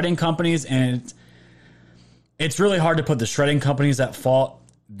the shredding companies, and it's really hard to put the shredding companies at fault.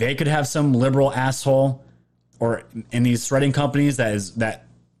 They could have some liberal asshole or in these shredding companies that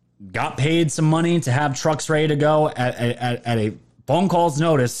got paid some money to have trucks ready to go at a phone call's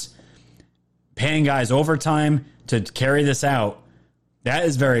notice, paying guys overtime to carry this out. That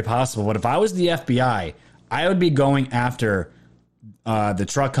is very possible. But if I was the FBI, I would be going after the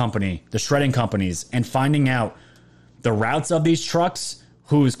truck company, the shredding companies, and finding out the routes of these trucks,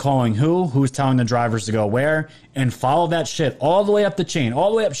 who's calling who's telling the drivers to go where, and follow that shit all the way up the chain,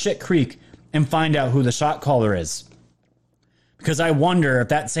 all the way up shit creek, and find out who the shot caller is. Because I wonder if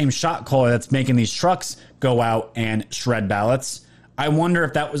that same shot caller that's making these trucks go out and shred ballots, I wonder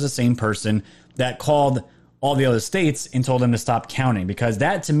if that was the same person that called all the other states and told them to stop counting. Because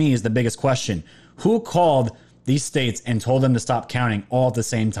that, to me, is the biggest question. Who called these states and told them to stop counting all at the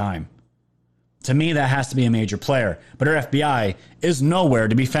same time? To me, that has to be a major player. But our FBI is nowhere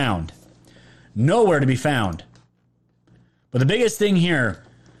to be found. nowhere to be found. But the biggest thing here,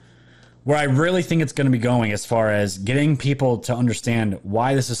 where I really think it's going to be going as far as getting people to understand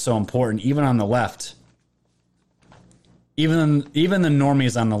why this is so important, even on the left, even the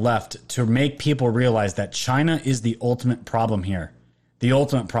normies on the left, to make people realize that China is the ultimate problem here. The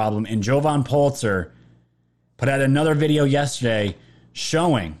ultimate problem. And Jovan Pulitzer put out another video yesterday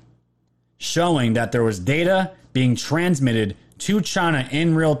showing that there was data being transmitted to China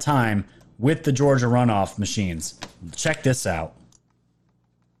in real time with the Georgia runoff machines. Check this out.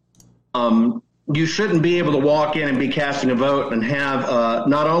 You shouldn't be able to walk in and be casting a vote and have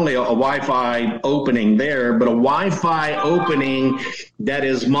not only a Wi-Fi opening there, but a Wi-Fi opening that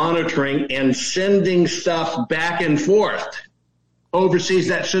is monitoring and sending stuff back and forth overseas.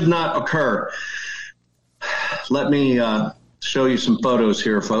 That should not occur. Let me show you some photos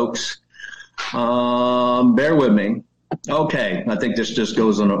here, folks. Bear with me. Okay, I think this just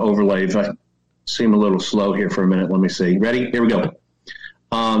goes on an overlay. If I seem a little slow here for a minute, let me see. Ready? Here we go.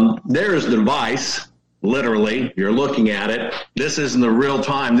 There's the device, literally. You're looking at it. This isn't the real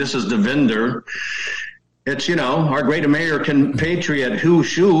time. This is the vendor. It's, our great American patriot,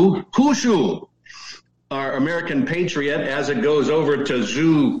 Hushu, our American patriot, as it goes over to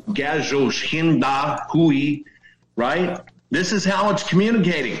Zhu Gazhoshinda Hui, right? This is how it's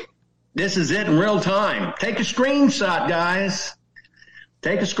communicating. This is it in real time. Take a screenshot, guys.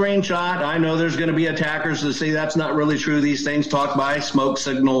 Take a screenshot. I know there's going to be attackers that say that's not really true. These things talk by smoke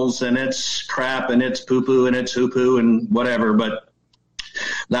signals, and it's crap, and it's poo-poo, and it's hoo-poo, and whatever, but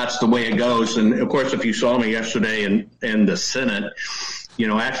that's the way it goes. And, of course, if you saw me yesterday in the Senate,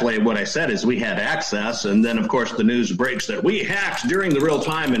 actually what I said is we had access, and then, of course, the news breaks that we hacked during the real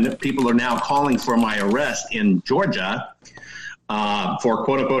time, and people are now calling for my arrest in Georgia for,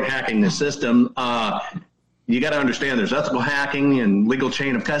 quote-unquote, hacking the system. You got to understand there's ethical hacking and legal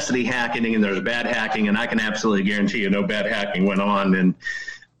chain of custody hacking, and there's bad hacking, and I can absolutely guarantee you no bad hacking went on. And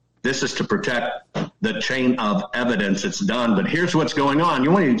this is to protect the chain of evidence. It's done. But here's what's going on.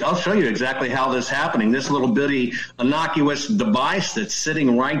 I'll show you exactly how this is happening. This little bitty innocuous device that's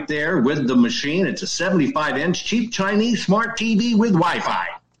sitting right there with the machine. It's a 75-inch cheap Chinese smart TV with Wi-Fi.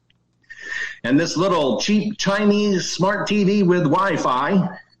 And this little cheap Chinese smart TV with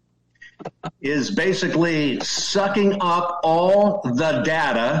Wi-Fi is basically sucking up all the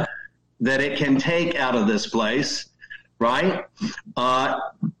data that it can take out of this place, right?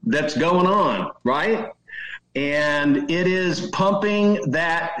 That's going on, right? And it is pumping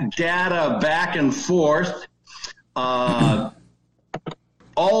that data back and forth all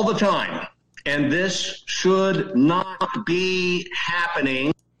the time. And this should not be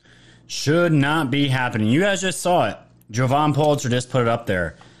happening. Should not be happening. You guys just saw it. Jovan Pulitzer just put it up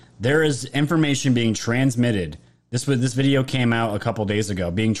there. There is information being transmitted. This video came out a couple days ago,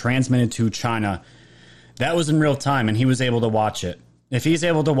 being transmitted to China. That was in real time, and he was able to watch it. If he's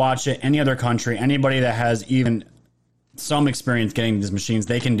able to watch it, any other country, anybody that has even some experience getting these machines,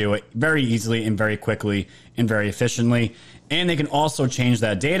 they can do it very easily and very quickly and very efficiently. And they can also change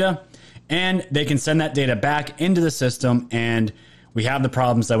that data, and they can send that data back into the system, and we have the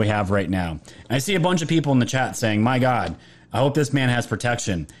problems that we have right now. And I see a bunch of people in the chat saying, my God, I hope this man has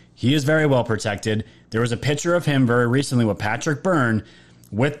protection. He is very well protected. There was a picture of him very recently with Patrick Byrne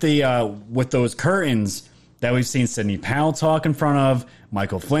with those curtains that we've seen Sidney Powell talk in front of,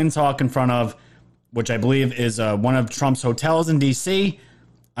 Michael Flynn talk in front of, which I believe is one of Trump's hotels in D.C.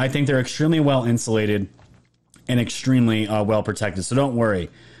 I think they're extremely well insulated and extremely well protected. So don't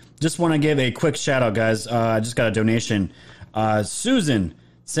worry. Just want to give a quick shout out, guys. I just got a donation. Susan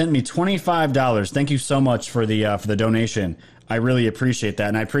sent me $25. Thank you so much for the donation. I really appreciate that,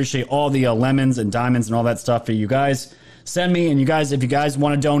 and I appreciate all the lemons and diamonds and all that stuff for you guys. Send me, and you guys, if you guys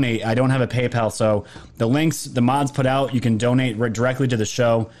want to donate, I don't have a PayPal, so the links the mods put out, you can donate directly to the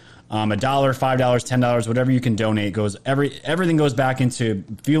show. $1, $5, $10, whatever you can donate goes. Everything goes back into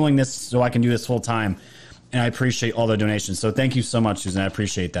fueling this, so I can do this full time, and I appreciate all the donations. So thank you so much, Susan. I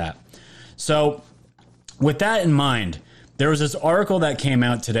appreciate that. So with that in mind, there was this article that came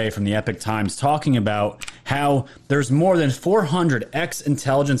out today from the Epoch Times talking about how there's more than 400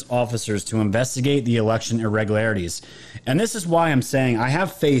 ex-intelligence officers to investigate the election irregularities. And this is why I'm saying I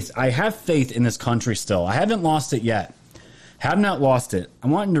have faith. I have faith in this country still. I haven't lost it yet. Have not lost it. I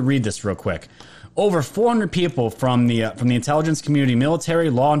wanted to read this real quick. Over 400 people from the intelligence community, military,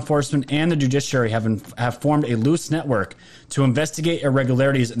 law enforcement, and the judiciary have formed a loose network to investigate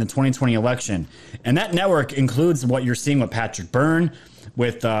irregularities in the 2020 election. And that network includes what you're seeing with Patrick Byrne,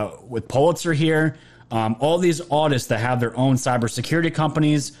 with Pulitzer here, all these audits that have their own cybersecurity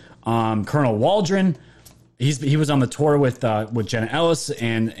companies, Colonel Waldron. he was on the tour with Jenna Ellis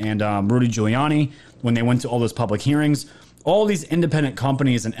and Rudy Giuliani when they went to all those public hearings. All these independent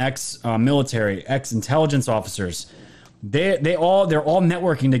companies and ex-military, ex-intelligence officers, they're all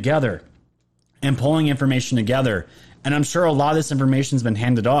networking together and pulling information together. And I'm sure a lot of this information has been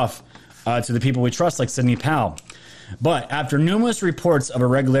handed off to the people we trust, like Sidney Powell. But after numerous reports of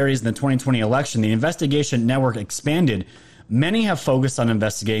irregularities in the 2020 election, the investigation network expanded. Many have focused on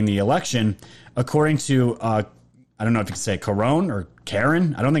investigating the election, according to, I don't know if you can say Carone or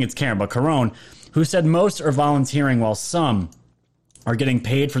Karen. I don't think it's Karen, but Carone, who said most are volunteering while some are getting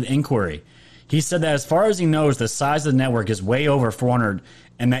paid for the inquiry. He said that as far as he knows, the size of the network is way over 400,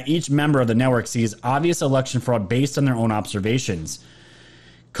 and that each member of the network sees obvious election fraud based on their own observations.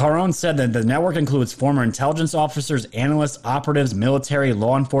 Carone said that the network includes former intelligence officers, analysts, operatives, military,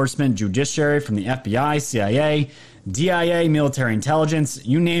 law enforcement, judiciary from the FBI, CIA, DIA, military intelligence,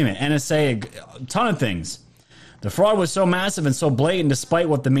 you name it, NSA, a ton of things. The fraud was so massive and so blatant, despite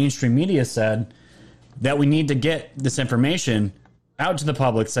what the mainstream media said, that we need to get this information out to the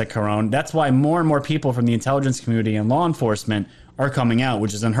public, said Carone. That's why more and more people from the intelligence community and law enforcement are coming out,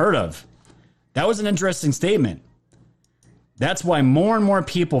 which is unheard of. That was an interesting statement. That's why more and more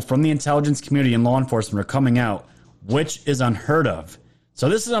people from the intelligence community and law enforcement are coming out, which is unheard of. So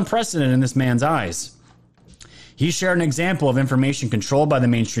this is unprecedented in this man's eyes. He shared an example of information controlled by the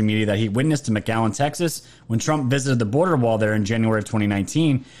mainstream media that he witnessed in McAllen, Texas, when Trump visited the border wall there in January of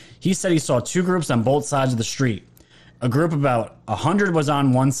 2019. He said he saw two groups on both sides of the street. A group about 100 was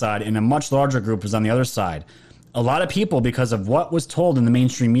on one side and a much larger group was on the other side. A lot of people, because of what was told in the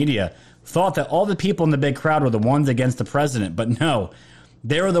mainstream media, thought that all the people in the big crowd were the ones against the president. But no,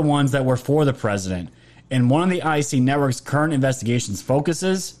 they were the ones that were for the president. And one of the IC network's current investigations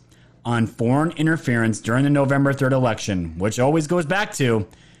focuses on foreign interference during the November 3rd election, which always goes back to,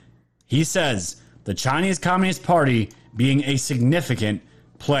 he says, the Chinese Communist Party being a significant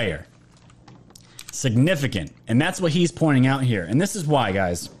player. Significant. And that's what he's pointing out here. And this is why,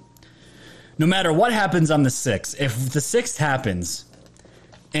 guys. No matter what happens on the 6th, if the 6th happens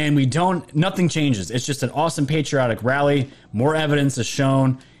and nothing changes, it's just an awesome patriotic rally, more evidence is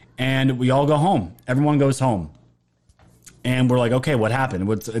shown, and we all go home. Everyone goes home. And we're like, okay, what happened?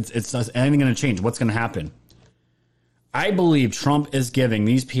 It's anything going to change? What's going to happen? I believe Trump is giving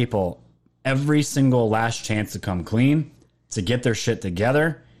these people every single last chance to come clean, to get their shit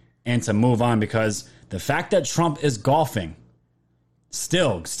together, and to move on, because the fact that Trump is golfing,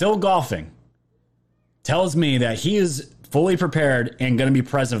 still golfing, tells me that he is fully prepared and going to be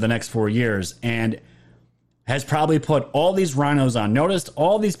president for the next 4 years, and has probably put all these rhinos on notice,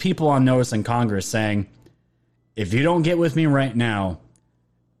 all these people on notice in Congress, saying, if you don't get with me right now,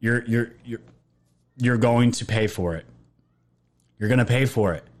 you're going to pay for it. You're going to pay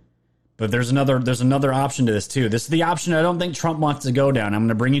for it. But there's another option to this too. This is the option I don't think Trump wants to go down. I'm going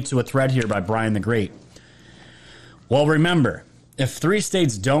to bring you to a thread here by Brian the Great. Well, remember, if 3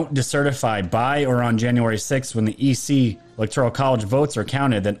 states don't decertify by or on January 6th when the EC Electoral College votes are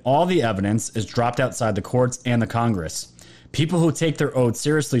counted, then all the evidence is dropped outside the courts and the Congress. People who take their oath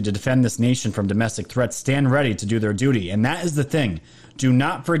seriously to defend this nation from domestic threats stand ready to do their duty. And that is the thing. Do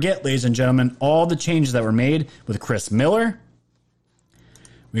not forget, ladies and gentlemen, all the changes that were made with Chris Miller.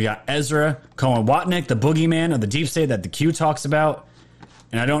 We got Ezra Cohen Watnick, the boogeyman of the deep state that the Q talks about.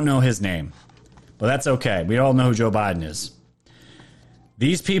 And I don't know his name, but that's okay. We all know who Joe Biden is.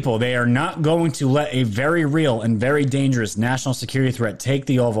 These people, they are not going to let a very real and very dangerous national security threat take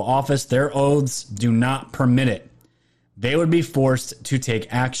the Oval Office. Their oaths do not permit it. They would be forced to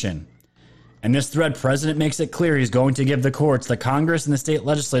take action. In this thread, President makes it clear he's going to give the courts, the Congress, and the state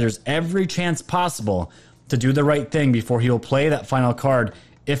legislators every chance possible to do the right thing before he will play that final card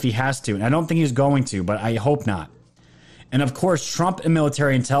if he has to. And I don't think he's going to, but I hope not. And of course, Trump and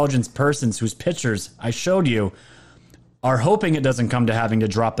military intelligence persons whose pictures I showed you are hoping it doesn't come to having to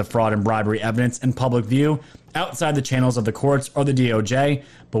drop the fraud and bribery evidence in public view outside the channels of the courts or the DOJ.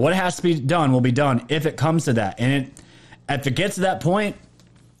 But what has to be done will be done if it comes to that. And if it gets to that point,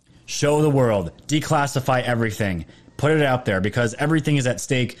 show the world, declassify everything, put it out there, because everything is at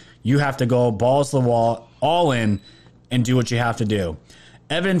stake. You have to go balls to the wall, all in, and do what you have to do.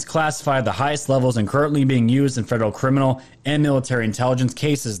 Evidence classified at the highest levels and currently being used in federal criminal and military intelligence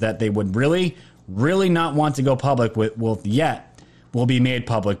cases that they would really not want to go public with will be made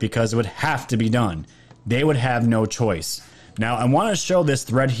public, because it would have to be done. They would have no choice. Now, I want to show this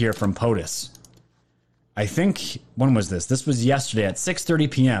thread here from POTUS. I think, when was this? This was yesterday at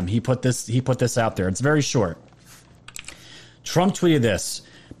 6:30 p.m. He put this out there. It's very short. Trump tweeted this: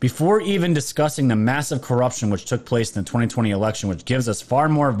 before even discussing the massive corruption which took place in the 2020 election, which gives us far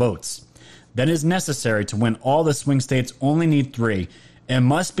more votes, than is necessary to win all the swing states only need 3. It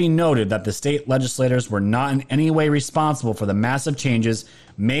must be noted that the state legislators were not in any way responsible for the massive changes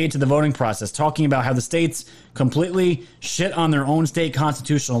made to the voting process, talking about how the states completely shit on their own state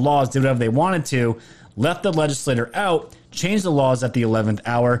constitutional laws, did whatever they wanted to, left the legislator out, changed the laws at the 11th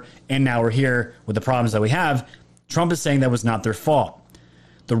hour, and now we're here with the problems that we have. Trump is saying that was not their fault.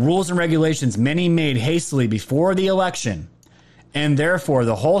 The rules and regulations many made hastily before the election, and therefore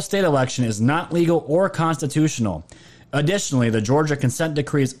the whole state election is not legal or constitutional. Additionally, the Georgia consent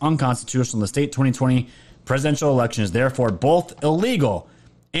decree is unconstitutional. The state 2020 presidential election is therefore both illegal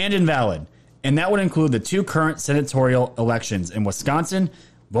and invalid. And that would include the 2 current senatorial elections. In Wisconsin,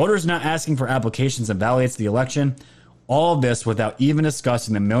 voters not asking for applications invalidates the election. All of this without even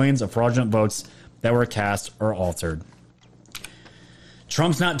discussing the millions of fraudulent votes that were cast or altered.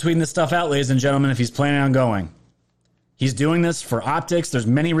 Trump's not tweeting this stuff out, ladies and gentlemen, if he's planning on going. He's doing this for optics. There's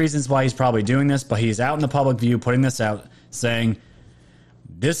many reasons why he's probably doing this, but he's out in the public view putting this out, saying,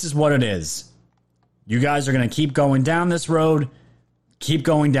 this is what it is. You guys are going to keep going down this road. Keep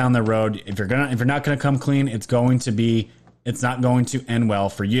going down the road. If you're not going to come clean, it's not going to end well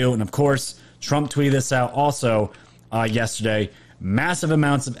for you. And of course, Trump tweeted this out also yesterday. Massive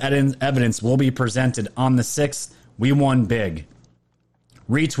amounts of evidence will be presented on the 6th. We won big.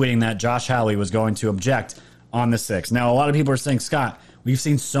 Retweeting that Josh Hawley was going to object on the 6th. Now, a lot of people are saying, Scott, we've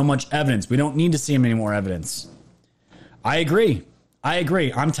seen so much evidence. We don't need to see any more evidence. I agree.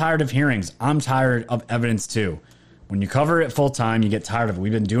 I'm tired of hearings. I'm tired of evidence too. When you cover it full time, you get tired of it.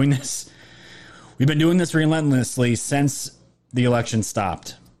 We've been doing this relentlessly since the election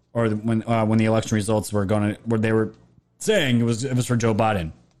stopped, or when the election results were where they were saying it was for Joe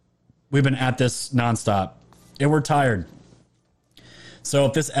Biden. We've been at this nonstop, and we're tired. So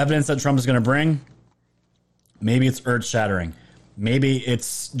if this evidence that Trump is going to bring, maybe it's earth-shattering. Maybe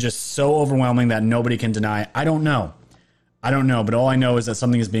it's just so overwhelming that nobody can deny it. I don't know, but all I know is that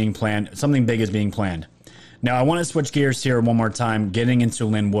something is being planned. Something big is being planned. Now, I want to switch gears here one more time, getting into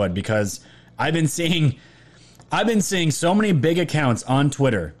Lin Wood, because I've been seeing so many big accounts on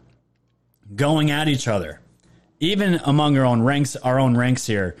Twitter going at each other, even among our own ranks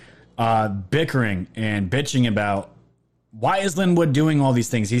here, bickering and bitching about, why is Lin Wood doing all these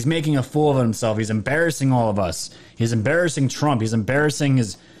things? He's making a fool of himself. He's embarrassing all of us. He's embarrassing Trump. He's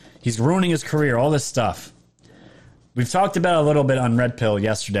ruining his career, all this stuff. We've talked about it a little bit on Red Pill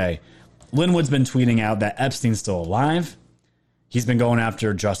yesterday. Lin Wood's been tweeting out that Epstein's still alive. He's been going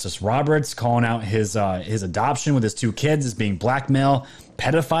after Justice Roberts, calling out his adoption with his 2 kids as being blackmail,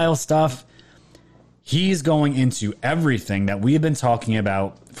 pedophile stuff. He's going into everything that we've been talking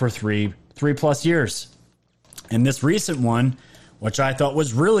about for 3+ years. And this recent one, which I thought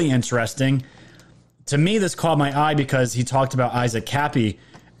was really interesting, to me, this caught my eye because he talked about Isaac Kappy.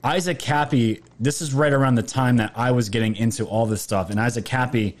 Isaac Kappy, this is right around the time that I was getting into all this stuff. And Isaac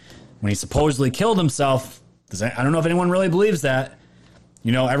Kappy, when he supposedly killed himself, I don't know if anyone really believes that.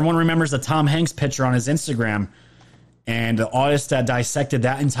 You know, everyone remembers the Tom Hanks picture on his Instagram and the artist that dissected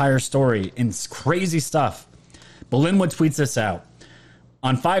that entire story. And it's crazy stuff. But Lin Wood tweets this out.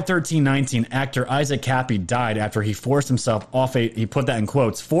 On 5/13/19, actor Isaac Kappy died after he forced himself off he put that in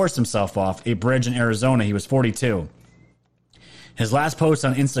quotes, forced himself off a bridge in Arizona. He was 42. His last post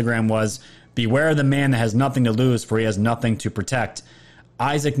on Instagram was, "Beware the man that has nothing to lose, for he has nothing to protect.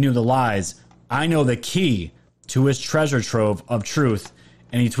 Isaac knew the lies. I know the key to his treasure trove of truth."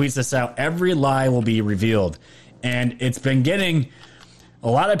 And he tweets this out, "Every lie will be revealed." And it's been getting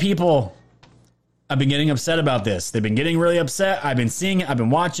a lot of people have been getting upset about this. They've been getting really upset. I've been seeing it. I've been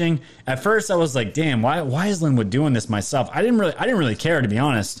watching. At first, I was like, "Damn, why is Lin Wood doing this myself?" I didn't really care, to be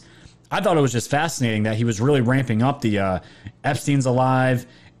honest. I thought it was just fascinating that he was really ramping up the Epstein's alive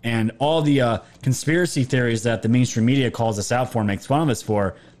and all the conspiracy theories that the mainstream media calls us out for and makes fun of us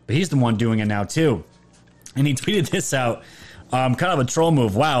for. But he's the one doing it now too. And he tweeted this out, kind of a troll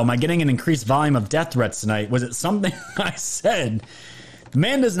move. "Wow, am I getting an increased volume of death threats tonight? Was it something I said?" The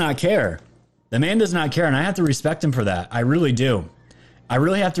man does not care. The man does not care, and I have to respect him for that. I really do. I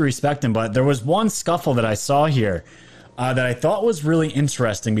really have to respect him, but there was one scuffle that I saw here that I thought was really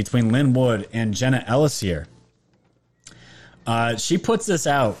interesting between Lin Wood and Jenna Ellis here. She puts this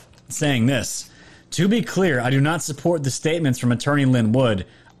out saying this, "To be clear, I do not support the statements from attorney Lin Wood.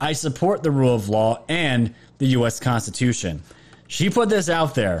 I support the rule of law and the U.S. Constitution." She put this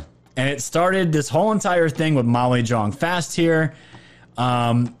out there, and it started this whole entire thing with Molly Jong Fast here.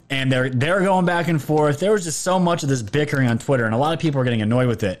 And they're going back and forth. There was just so much of this bickering on Twitter, and a lot of people are getting annoyed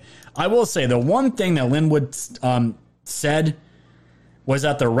with it. I will say the one thing that Lin Wood said was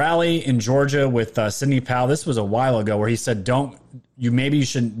at the rally in Georgia with Sidney Powell. This was a while ago, where he said, don't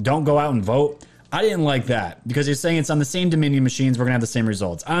go out and vote. I didn't like that, because he's saying it's on the same Dominion machines. We're going to have the same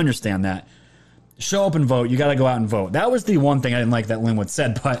results. I understand that. Show up and vote. You got to go out and vote. That was the one thing I didn't like that Lin Wood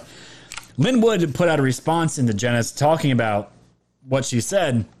said. But Lin Wood put out a response into Jenna's talking about what she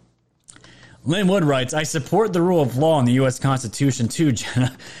said. Lin Wood writes, I support the rule of law in the U.S. Constitution too,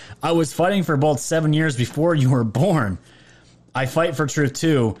 Jenna. I was fighting for both 7 years before you were born. I fight for truth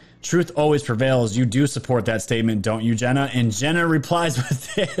too. Truth always prevails. You do support that statement, don't you, Jenna? And Jenna replies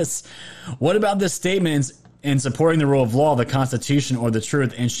with this. What about this statement in supporting the rule of law, the Constitution, or the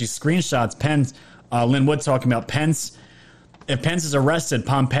truth? And she screenshots Pence, Lin Wood talking about Pence. If Pence is arrested,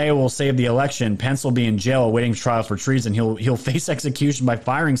 Pompeo will save the election. Pence will be in jail awaiting trial for treason. He'll face execution by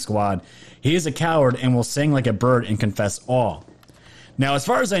firing squad. He is a coward and will sing like a bird and confess all. Now, as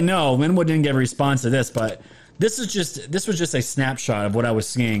far as I know, Lin Wood didn't get a response to this, but this was just a snapshot of what I was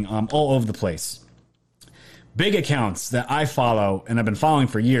seeing all over the place. Big accounts that I follow and I've been following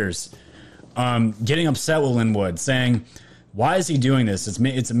for years, getting upset with Lin Wood, saying, why is he doing this?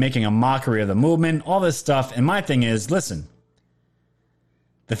 It's making a mockery of the movement, all this stuff. And my thing is, listen,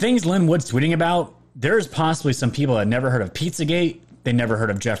 the things Lin Wood's tweeting about, there's possibly some people that never heard of Pizzagate. They never heard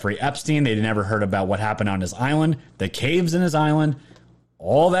of Jeffrey Epstein. They never heard about what happened on his island, the caves in his island,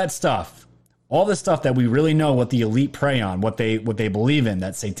 all that stuff. All the stuff that we really know what the elite prey on, what they believe in,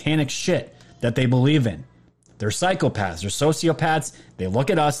 that satanic shit that they believe in. They're psychopaths. They're sociopaths. They look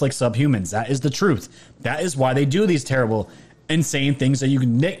at us like subhumans. That is the truth. That is why they do these terrible, insane things that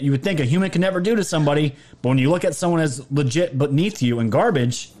you would think a human can never do to somebody. But when you look at someone as legit beneath you and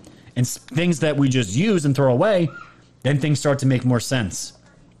garbage and things that we just use and throw away, then things start to make more sense.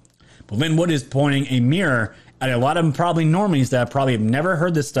 But Lin Wood is pointing a mirror at a lot of them, probably normies that probably have never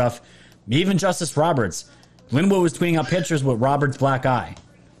heard this stuff. Even Justice Roberts. Lin Wood was tweeting out pictures with Robert's black eye.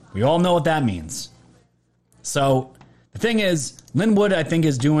 We all know what that means. So the thing is, Lin Wood, I think,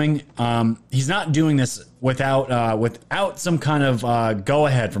 is doing. He's not doing this without some kind of go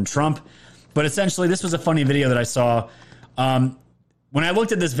ahead from Trump. But essentially, this was a funny video that I saw. When I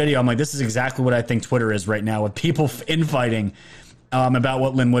looked at this video, I'm like, this is exactly what I think Twitter is right now, with people infighting about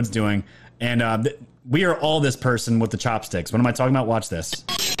what Lin Wood's doing. And we are all this person with the chopsticks. What am I talking about? Watch this.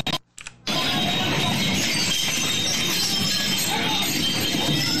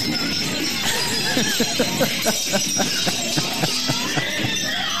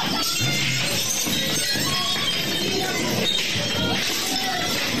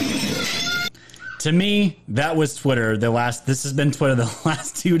 To me, that was Twitter. This has been Twitter the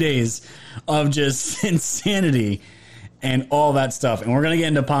last 2 days of just insanity and all that stuff. And we're going to get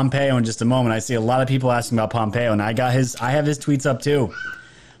into Pompeo in just a moment. I see a lot of people asking about Pompeo, and I have his tweets up too.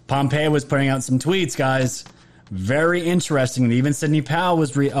 Pompeo was putting out some tweets, guys. Very interesting. Even Sidney Powell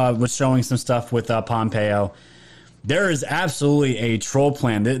was showing some stuff with Pompeo. There is absolutely a troll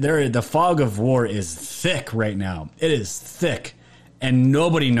plan. The fog of war is thick right now. It is thick, and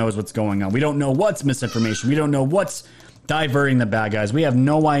nobody knows what's going on. We don't know what's misinformation. We don't know what's diverting the bad guys. We have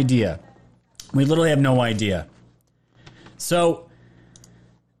no idea. We literally have no idea. So,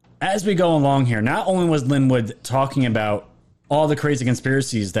 as we go along here, not only was Lin Wood talking about all the crazy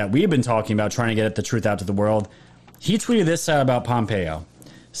conspiracies that we've been talking about, trying to get the truth out to the world, he tweeted this out about Pompeo.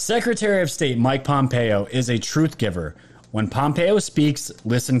 Secretary of State Mike Pompeo is a truth giver. When Pompeo speaks,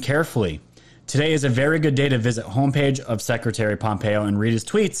 listen carefully. Today is a very good day to visit homepage of Secretary Pompeo and read his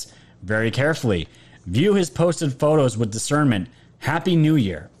tweets very carefully. View his posted photos with discernment. Happy New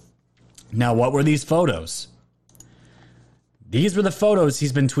Year. Now, what were these photos? These were the photos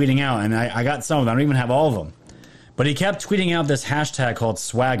he's been tweeting out, and I got some of them. I don't even have all of them. But he kept tweeting out this hashtag called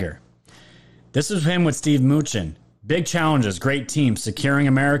swagger. This was him with Steve Mnuchin. Big challenges, great team, securing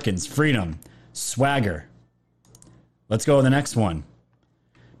Americans, freedom, swagger. Let's go to the next one.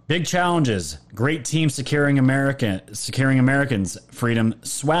 Big challenges, great team, securing Americans, freedom,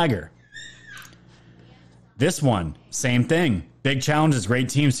 swagger. This one, same thing. Big challenges, great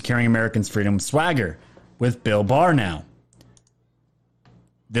team, securing Americans, freedom, swagger, with Bill Barr now.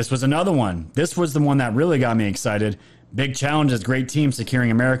 This was another one. This was the one that really got me excited. Big challenges, great team,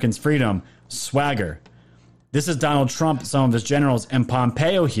 securing Americans' freedom, swagger. This is Donald Trump, some of his generals, and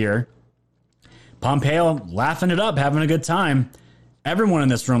Pompeo here. Pompeo laughing it up, having a good time. Everyone in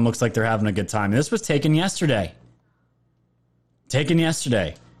this room looks like they're having a good time. This was taken yesterday.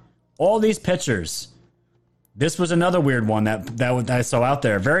 All these pictures. This was another weird one that I saw out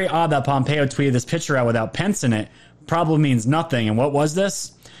there. Very odd that Pompeo tweeted this picture out without Pence in it. Probably means nothing. And what was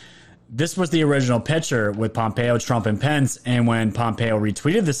this? This was the original picture with Pompeo, Trump, and Pence. And when Pompeo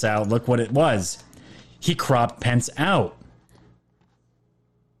retweeted this out, look what it was. He cropped Pence out.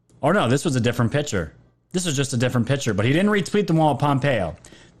 Or no, this was a different picture. This was just a different picture, but he didn't retweet the one with Pompeo.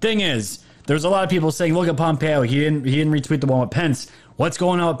 Thing is, there's a lot of people saying, look at Pompeo. He didn't retweet the one with Pence. What's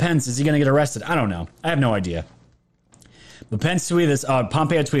going on with Pence? Is he going to get arrested? I don't know. I have no idea. But Pompeo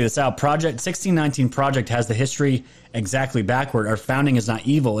tweeted this out. Project 1619 Project has the history exactly backward. Our founding is not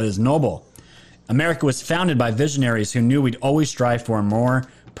evil, it is noble. America was founded by visionaries who knew we'd always strive for a more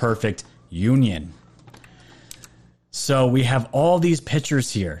perfect union. So we have all these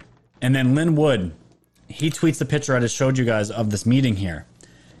pictures here. And then Lin Wood, he tweets the picture I just showed you guys of this meeting here.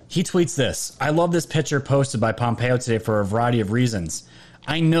 He tweets this. I love this picture posted by Pompeo today for a variety of reasons.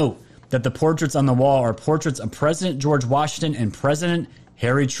 I note that the portraits on the wall are portraits of President George Washington and President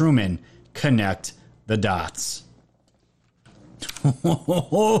Harry Truman. Connect the dots.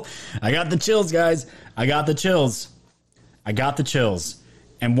 I got the chills, guys. I got the chills.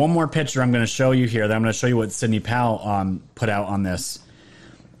 And one more picture I'm going to show you here. That I'm going to show you what Sidney Powell put out on this.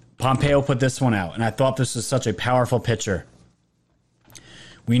 Pompeo put this one out, and I thought this was such a powerful picture.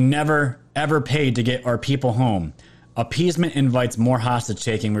 We never, ever paid to get our people home. Appeasement invites more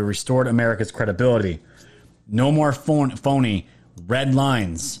hostage-taking. We restored America's credibility. No more phony red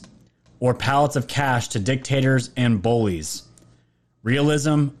lines or pallets of cash to dictators and bullies.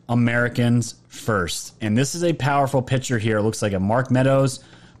 Realism, Americans first. And this is a powerful picture here. It looks like a Mark Meadows,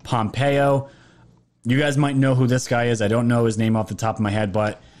 Pompeo. You guys might know who this guy is. I don't know his name off the top of my head,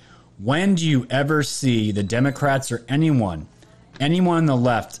 but when do you ever see the Democrats or anyone on the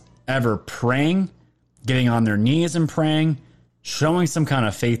left ever praying, getting on their knees and praying, showing some kind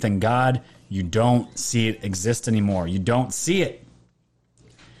of faith in God? You don't see it exist anymore. You don't see it.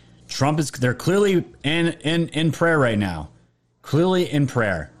 They're clearly in prayer right now. Clearly in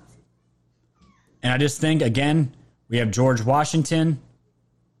prayer. And I just think, again, we have George Washington.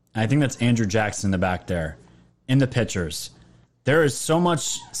 I think that's Andrew Jackson in the back there in the pictures. There is so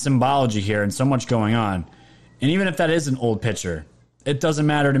much symbology here and so much going on. And even if that is an old picture, it doesn't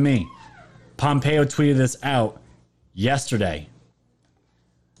matter to me. Pompeo tweeted this out yesterday.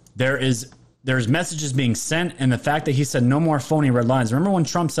 There's messages being sent, and the fact that he said no more phony red lines. Remember when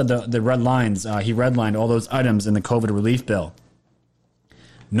Trump said the red lines, he redlined all those items in the COVID relief bill.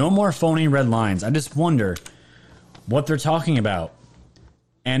 No more phony red lines. I just wonder what they're talking about.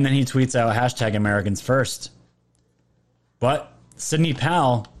 And then he tweets out hashtag Americans first. But Sidney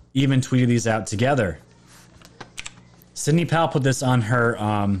Powell even tweeted these out together. Sidney Powell put this on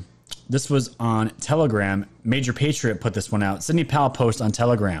her, this was on Telegram. Major Patriot put this one out. Sidney Powell post on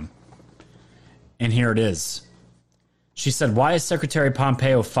Telegram. And here it is. She said, why is Secretary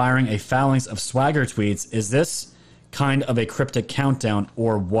Pompeo firing a phalanx of swagger tweets? Is this kind of a cryptic countdown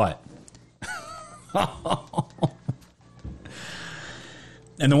or what?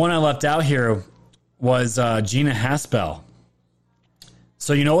 And the one I left out here was Gina Haspel.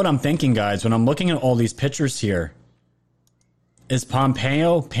 So you know what I'm thinking, guys, when I'm looking at all these pictures here, is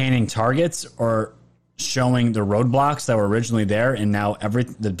Pompeo painting targets or showing the roadblocks that were originally there and now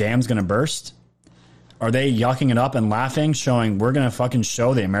the dam's going to burst? Are they yucking it up and laughing, showing we're going to fucking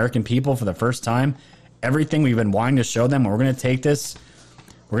show the American people for the first time everything we've been wanting to show them? We're going to take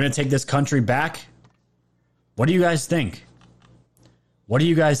this country back. What do you guys think? What do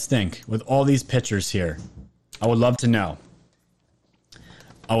you guys think with all these pictures here? I would love to know.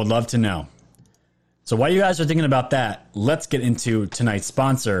 So while you guys are thinking about that, let's get into tonight's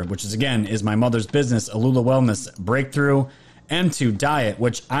sponsor, which is my mother's business, Alula Wellness Breakthrough M2 Diet,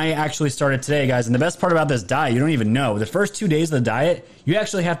 which I actually started today, guys. And the best part about this diet, you don't even know. The first 2 days of the diet, you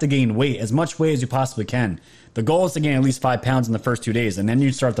actually have to gain weight, as much weight as you possibly can. The goal is to gain at least 5 pounds in the first 2 days, and then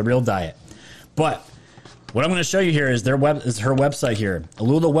you start the real diet. But what I'm going to show you here is her website here,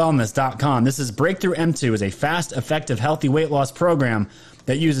 alulawellness.com. This is Breakthrough M2, is a fast, effective, healthy weight loss program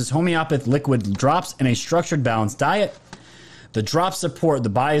that uses homeopathic liquid drops and a structured, balanced diet. The drops support the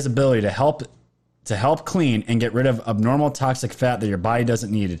body's ability to help clean and get rid of abnormal toxic fat that your body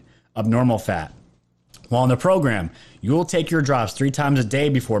doesn't need, abnormal fat. While in the program, you will take your drops 3 times a day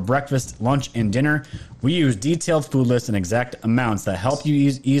before breakfast, lunch, and dinner. We use detailed food lists and exact amounts that help you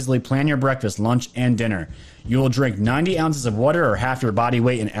easily plan your breakfast, lunch, and dinner. You will drink 90 ounces of water or half your body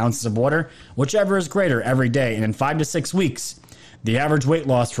weight in ounces of water, whichever is greater, every day. And in 5 to 6 weeks, the average weight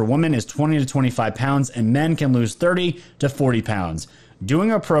loss for women is 20 to 25 pounds, and men can lose 30 to 40 pounds.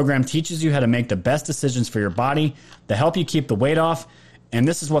 Doing our program teaches you how to make the best decisions for your body to help you keep the weight off. And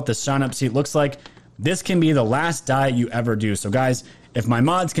this is what the Shine Up Seat looks like. This can be the last diet you ever do. So guys, if my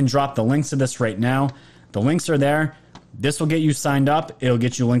mods can drop the links to this right now, the links are there. This will get you signed up. It'll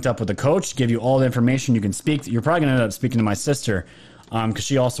get you linked up with a coach, give you all the information you can speak. You're probably going to end up speaking to my sister because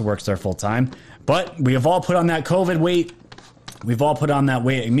she also works there full time. But we have all put on that COVID weight. We've all put on that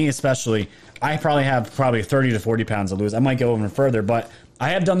weight, me especially. I probably have 30 to 40 pounds to lose. I might go even further, but I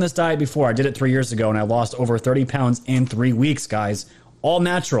have done this diet before. I did it 3 years ago, and I lost over 30 pounds in 3 weeks, guys. All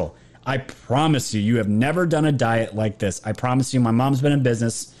natural. I promise you, you have never done a diet like this. I promise you, my mom's been in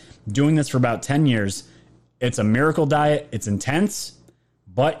business doing this for about 10 years. It's a miracle diet. It's intense,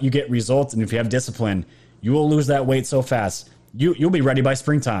 but you get results, and if you have discipline, you will lose that weight so fast. You'll be ready by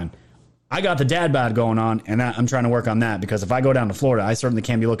springtime. I got the dad bod going on, and I'm trying to work on that because if I go down to Florida, I certainly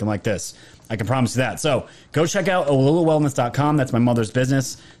can't be looking like this. I can promise you that. So go check out AlulaWellness.com. That's my mother's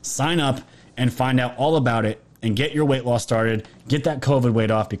business. Sign up and find out all about it and get your weight loss started. Get that COVID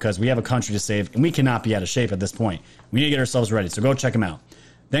weight off because we have a country to save, and we cannot be out of shape at this point. We need to get ourselves ready. So go check them out.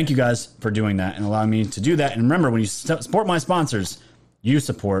 Thank you guys for doing that and allowing me to do that. And remember, when you support my sponsors, you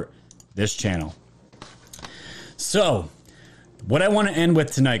support this channel. So what I want to end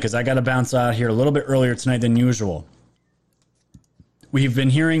with tonight, because I got to bounce out here a little bit earlier tonight than usual. We've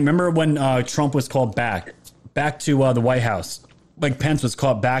been hearing, remember when Trump was called back to the White House? Like Pence was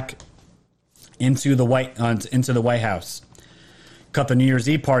called back into the White House. Cut the New Year's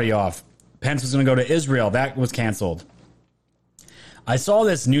Eve party off. Pence was going to go to Israel. That was canceled. I saw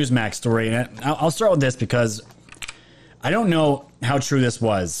this Newsmax story, and I'll start with this because I don't know how true this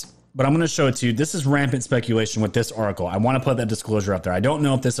was. But I'm going to show it to you. This is rampant speculation with this article. I want to put that disclosure up there. I don't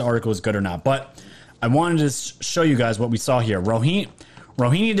know if this article is good or not, but I wanted to show you guys what we saw here. Rouhani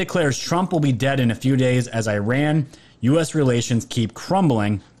declares Trump will be dead in a few days as Iran-U.S. relations keep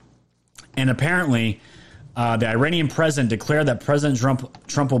crumbling. And apparently, the Iranian president declared that President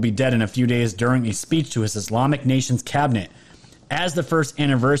Trump will be dead in a few days during a speech to his Islamic nation's cabinet as the first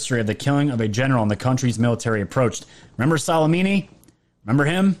anniversary of the killing of a general in the country's military approached. Remember Soleimani? Remember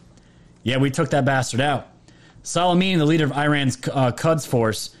him? Yeah, we took that bastard out. Soleimani, the leader of Iran's Quds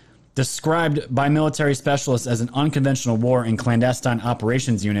Force, described by military specialists as an unconventional war and clandestine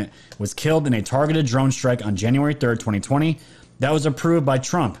operations unit, was killed in a targeted drone strike on January 3rd, 2020. That was approved by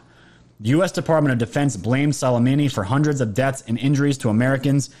Trump. The U.S. Department of Defense blamed Soleimani for hundreds of deaths and injuries to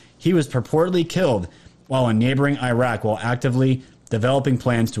Americans. He was purportedly killed while in neighboring Iraq while actively developing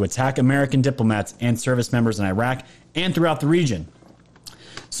plans to attack American diplomats and service members in Iraq and throughout the region.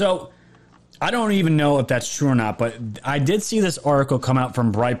 So I don't even know if that's true or not, but I did see this article come out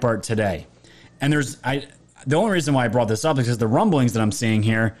from Breitbart today. And the only reason why I brought this up is because the rumblings that I'm seeing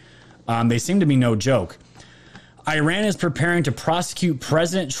here, they seem to be no joke. Iran is preparing to prosecute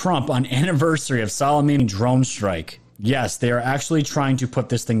President Trump on anniversary of Soleimani drone strike. Yes, they are actually trying to put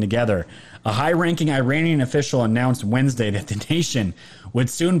this thing together. A high-ranking Iranian official announced Wednesday that the nation would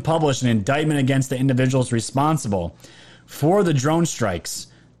soon publish an indictment against the individuals responsible for the drone strikes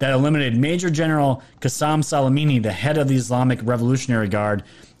that eliminated Major General Qassem Soleimani, the head of the Islamic Revolutionary Guard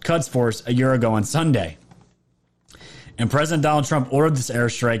Quds Force, a year ago on Sunday. And President Donald Trump ordered this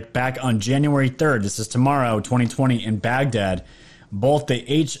airstrike back on January 3rd, this is tomorrow, 2020, in Baghdad. Both the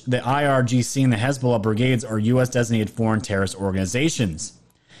IRGC and the Hezbollah brigades are U.S.-designated foreign terrorist organizations.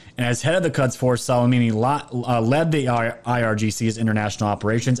 And as head of the Quds Force, Soleimani led the IRGC's international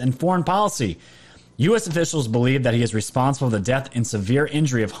operations and foreign policy. U.S. officials believe that he is responsible for the death and severe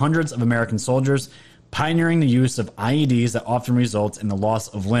injury of hundreds of American soldiers, pioneering the use of IEDs that often results in the loss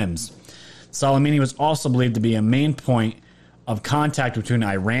of limbs. Soleimani was also believed to be a main point of contact between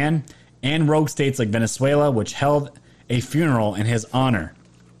Iran and rogue states like Venezuela, which held a funeral in his honor.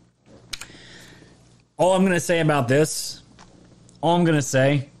 All I'm going to say about this, is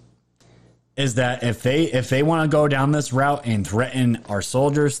that if they want to go down this route and threaten our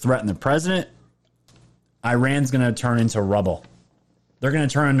soldiers, threaten the president, Iran's going to turn into rubble. They're going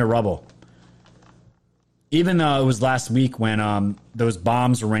to turn into rubble. Even though it was last week when those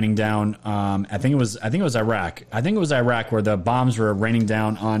bombs were raining down, I think it was Iraq. I think it was Iraq where the bombs were raining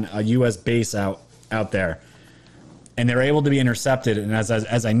down on a U.S. base out there, and they were able to be intercepted. And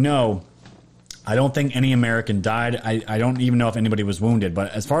as I know, I don't think any American died. I don't even know if anybody was wounded,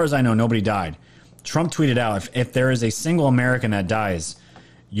 but as far as I know, nobody died. Trump tweeted out, if there is a single American that dies,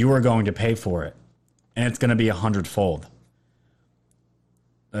 you are going to pay for it, and it's going to be 100-fold.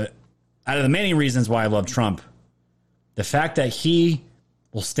 Out of the many reasons why I love Trump, the fact that he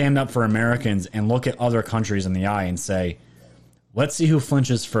will stand up for Americans and look at other countries in the eye and say, let's see who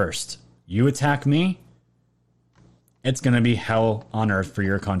flinches first. You attack me, it's going to be hell on earth for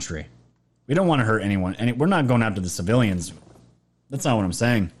your country. We don't want to hurt anyone. And we're not going after the civilians. That's not what I'm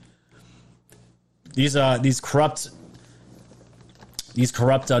saying. These corrupt,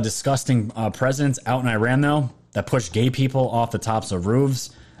 disgusting presidents out in Iran, though, that push gay people off the tops of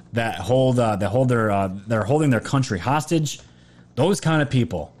roofs, they're holding their country hostage. Those kind of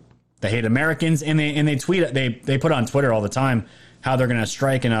people They hate Americans, and they tweet, they put on Twitter all the time how they're going to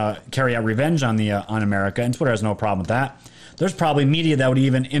strike and carry out revenge on America, and Twitter has no problem with that. There's probably media that would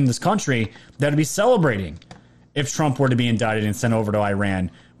even in this country that would be celebrating if Trump were to be indicted and sent over to Iran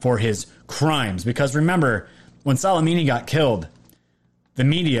for his crimes. Because remember, when Soleimani got killed, the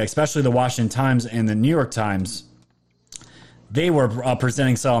media, especially the Washington Times and the New York Times, they were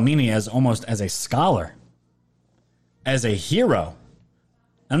presenting Soleimani as almost as a scholar, as a hero.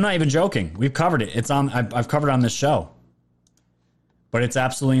 I'm not even joking. We've covered it. It's on. I've covered it on this show. But it's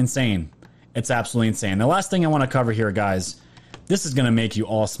absolutely insane. It's absolutely insane. The last thing I want to cover here, guys, this is going to make you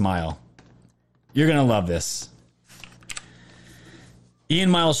all smile. You're going to love this. Ian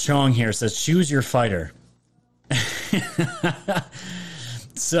Miles Chong here says, choose your fighter.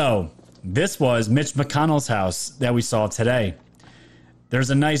 So, this was Mitch McConnell's house that we saw today. There's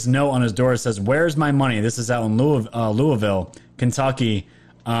a nice note on his door that says, where's my money? This is out in Louisville, Kentucky.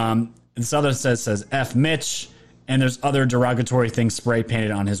 This other says F Mitch, and there's other derogatory things spray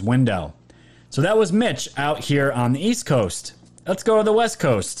painted on his window. So that was Mitch out here on the East Coast. Let's go to the West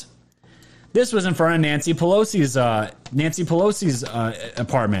Coast. This was in front of Nancy Pelosi's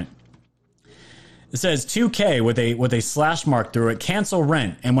apartment. It says 2K with a slash mark through it. Cancel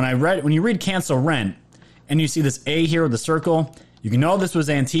rent. And when you read cancel rent, and you see this A here with the circle, you can know this was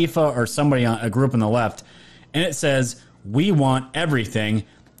Antifa or somebody on a group on the left. And it says, we want everything.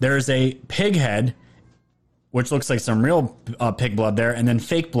 There's a pig head, which looks like some real pig blood there, and then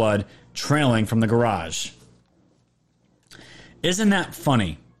fake blood trailing from the garage. Isn't that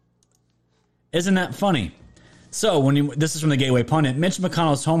funny? Isn't that funny? So, this is from the Gateway Pundit. Mitch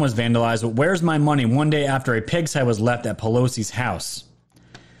McConnell's home was vandalized, but where's my money one day after a pig's head was left at Pelosi's house?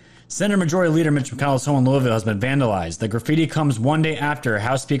 Senator Majority Leader Mitch McConnell's home in Louisville has been vandalized. The graffiti comes one day after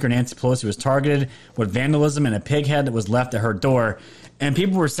House Speaker Nancy Pelosi was targeted with vandalism and a pig head that was left at her door. And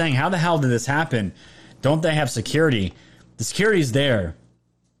people were saying, how the hell did this happen? Don't they have security? The security's there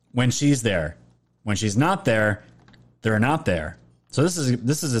when she's there. When she's not there, they're not there. So this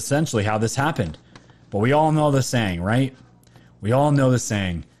is essentially how this happened. But we all know the saying, right? We all know the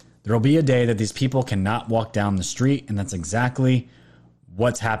saying. There will be a day that these people cannot walk down the street, and that's exactly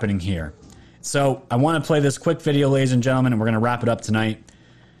what's happening here. So I want to play this quick video, ladies and gentlemen, and we're going to wrap it up tonight,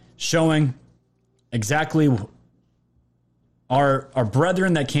 showing exactly our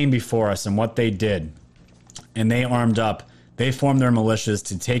brethren that came before us and what they did. And they armed up. They formed their militias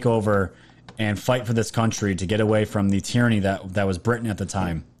to take over and fight for this country to get away from the tyranny that was Britain at the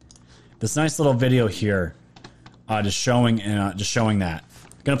time. This nice little video here, just showing that.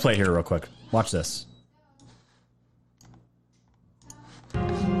 I'm gonna play it here real quick. Watch this.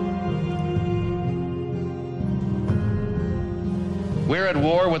 We're at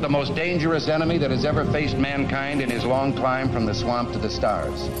war with the most dangerous enemy that has ever faced mankind in his long climb from the swamp to the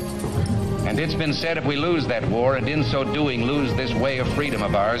stars. And it's been said if we lose that war, and in so doing lose this way of freedom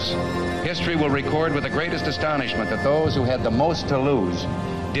of ours, history will record with the greatest astonishment that those who had the most to lose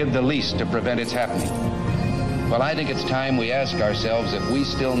did the least to prevent its happening. Well, I think it's time we ask ourselves if we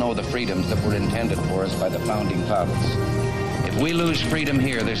still know the freedoms that were intended for us by the founding fathers. If we lose freedom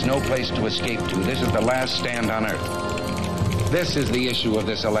here, there's no place to escape to. This is the last stand on earth. This is the issue of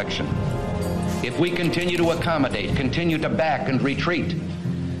this election. If we continue to accommodate, continue to back and retreat,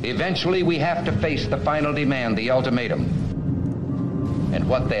 eventually we have to face the final demand, the ultimatum. And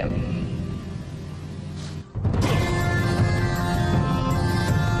what then?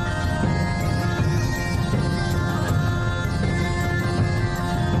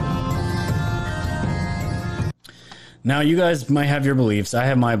 Now, you guys might have your beliefs. I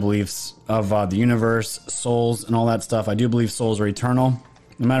have my beliefs of the universe, souls, and all that stuff. I do believe souls are eternal,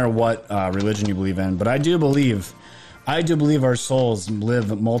 no matter what religion you believe in. But I do believe our souls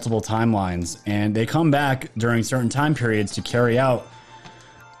live multiple timelines, and they come back during certain time periods to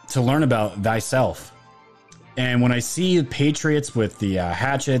learn about thyself. And when I see the patriots with the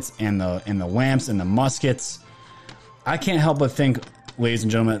hatchets and the lamps and the muskets, I can't help but think, ladies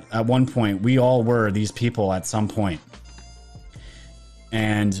and gentlemen, at one point, we all were these people at some point.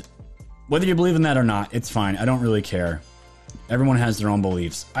 And whether you believe in that or not, it's fine. I don't really care. Everyone has their own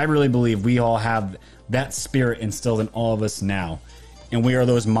beliefs. I really believe we all have that spirit instilled in all of us now. And we are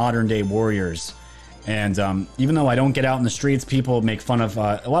those modern day warriors. And even though I don't get out in the streets, people make fun of,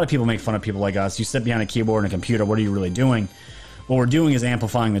 a lot of people make fun of people like us. You sit behind a keyboard and a computer, what are you really doing? What we're doing is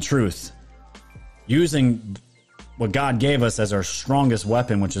amplifying the truth. Using what God gave us as our strongest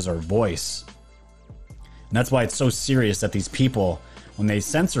weapon, which is our voice. And that's why it's so serious that these people, when they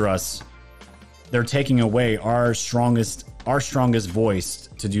censor us, they're taking away our strongest voice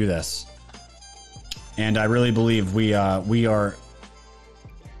to do this. And I really believe we are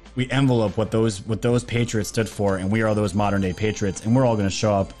envelope what those patriots stood for, and we are those modern day patriots, and we're all going to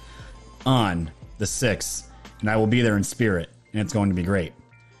show up on the 6th, and I will be there in spirit, and it's going to be great.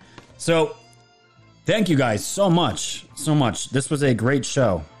 So thank you guys so much. This was a great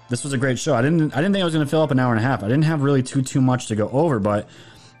show. I didn't think I was going to fill up an hour and a half. I didn't have really too much to go over, but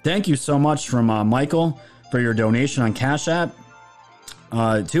thank you so much from Michael for your donation on Cash App. 2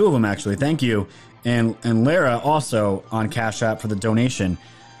 of them actually. Thank you. And Lara also on Cash App for the donation.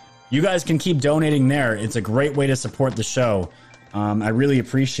 You guys can keep donating there. It's a great way to support the show. I really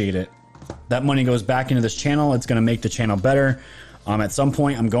appreciate it. That money goes back into this channel. It's going to make the channel better. At some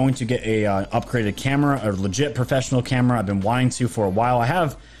point, I'm going to get a upgraded camera, a legit professional camera. I've been wanting to for a while. I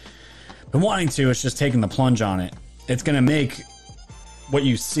have been wanting to. It's just taking the plunge on it. It's going to make what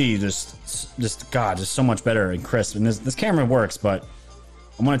you see just so much better and crisp. And this camera works, but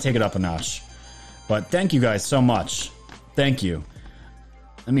I want to take it up a notch. But thank you guys so much. Thank you.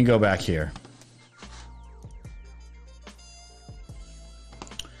 Let me go back here.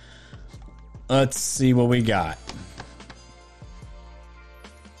 Let's see what we got.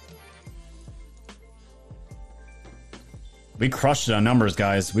 We crushed it on numbers,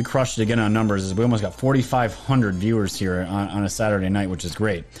 guys. We crushed it again on numbers. We almost got 4,500 viewers here on a Saturday night, which is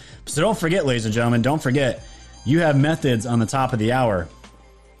great. So don't forget, ladies and gentlemen, don't forget, you have Methods on the top of the hour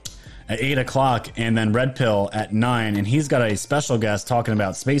at 8 o'clock, and then Red Pill at 9. And he's got a special guest talking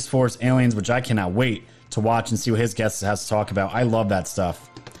about Space Force, aliens, which I cannot wait to watch and see what his guest has to talk about. I love that stuff.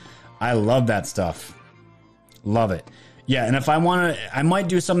 Love it. Yeah, and if I want to, I might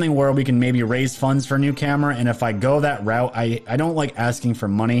do something where we can maybe raise funds for a new camera. And if I go that route, I don't like asking for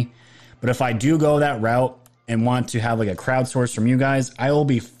money. But if I do go that route and want to have like a crowdsource from you guys, I will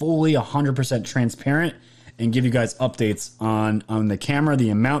be fully 100% transparent and give you guys updates on the camera, the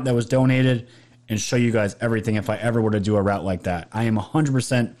amount that was donated, and show you guys everything if I ever were to do a route like that. I am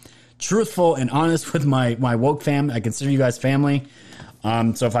 100% truthful and honest with my woke fam. I consider you guys family.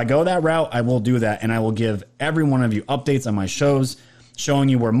 So if I go that route, I will do that, and I will give every one of you updates on my shows, showing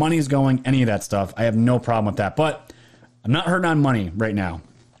you where money's going, any of that stuff. I have no problem with that, but I'm not hurting on money right now.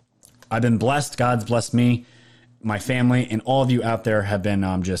 I've been blessed. God's blessed me, my family, and all of you out there have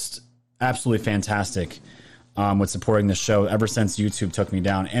been just absolutely fantastic with supporting the show ever since YouTube took me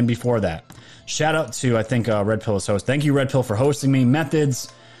down, and before that. Shout out to, I think, Red Pill is host. Thank you, Red Pill, for hosting me.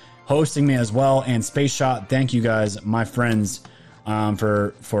 Methods hosting me as well, and Space Shot. Thank you guys, my friends,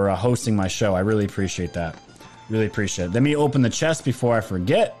 for hosting my show. I really appreciate that. Really appreciate it. Let me open the chest before I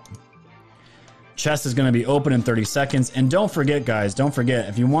forget. Chest is going to be open in 30 seconds. And don't forget, guys, don't forget,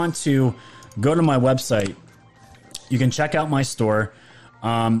 if you want to go to my website, you can check out my store.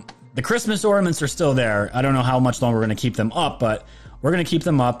 The Christmas ornaments are still there. I don't know how much longer we're going to keep them up, but we're going to keep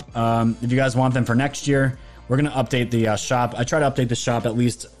them up. If you guys want them for next year, we're going to update the shop. I try to update the shop at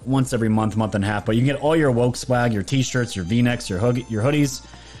least once every month and a half, but you can get all your woke swag, your t-shirts, your v-necks, your hoodies.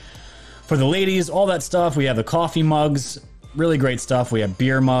 For the ladies, all that stuff. We have the coffee mugs, really great stuff. We have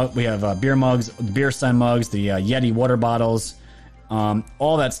beer mugs, beer sign mugs, the Yeti water bottles,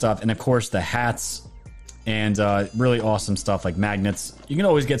 all that stuff. And of course the hats and really awesome stuff like magnets. You can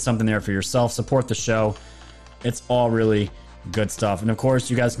always get something there for yourself. Support the show. It's all really good stuff. And of course,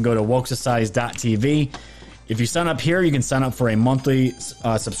 you guys can go to wokesocieties.tv. If you sign up here, you can sign up for a monthly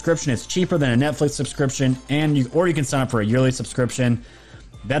subscription. It's cheaper than a Netflix subscription, or you can sign up for a yearly subscription.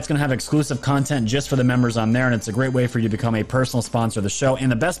 That's going to have exclusive content just for the members on there, and it's a great way for you to become a personal sponsor of the show.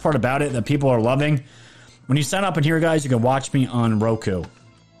 And the best part about it that people are loving, when you sign up in here, guys, you can watch me on Roku.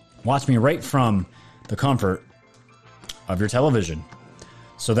 Watch me right from the comfort of your television.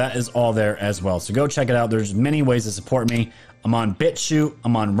 So that is all there as well. So go check it out. There's many ways to support me. I'm on BitChute.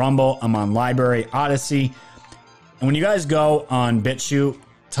 I'm on Rumble. I'm on Library, Odyssey. And when you guys go on BitChute,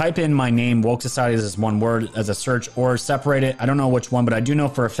 type in my name, Woke Societies, as one word as a search, or separate it. I don't know which one, but I do know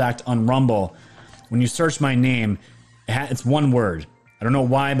for a fact on Rumble, when you search my name, it's one word. I don't know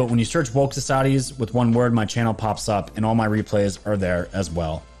why, but when you search Woke Societies with one word, my channel pops up, and all my replays are there as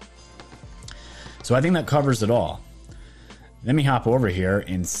well. So I think that covers it all. Let me hop over here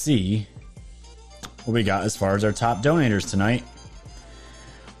and see what we got as far as our top donators tonight.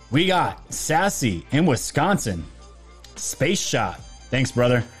 We got Sassy in Wisconsin. Space Shot. Thanks,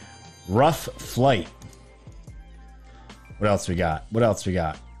 brother. Rough Flight. What else we got?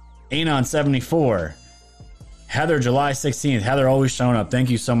 Anon74. Heather, July 16th. Heather always showing up.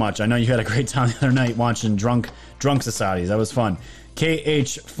 Thank you so much. I know you had a great time the other night watching Drunk Societies. That was fun.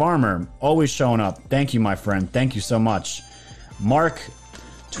 KH Farmer, always showing up. Thank you, my friend. Thank you so much. Mark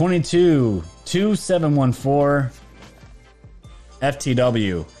 222714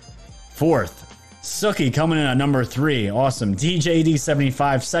 FTW. Fourth Suki coming in at number 3. Awesome.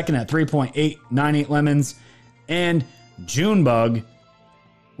 DJD75 second at 3.898 lemons. And Junebug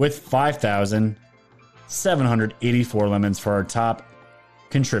with 5,784 lemons for our top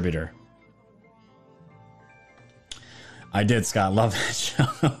contributor. I did, Scott. Love that show.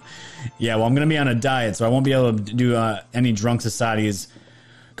 Yeah, well, I'm going to be on a diet, so I won't be able to do any drunk societies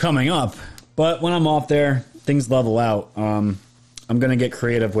coming up. But when I'm off there, things level out. I'm going to get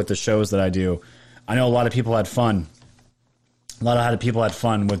creative with the shows that I do. I know a lot of people had fun. A lot of people had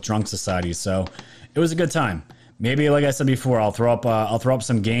fun with drunk societies, so it was a good time. Maybe, like I said before, I'll throw up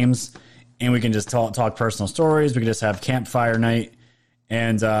some games, and we can just talk personal stories. We can just have campfire night,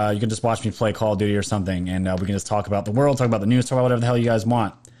 and you can just watch me play Call of Duty or something, and we can just talk about the world, talk about the news, talk about whatever the hell you guys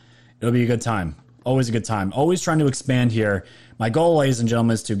want. It'll be a good time. Always a good time. Always trying to expand here. My goal, ladies and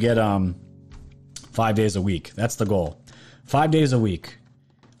gentlemen, is to get 5 days a week. That's the goal. 5 days a week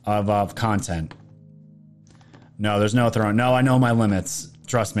of content. No, there's no throwing. No, I know my limits.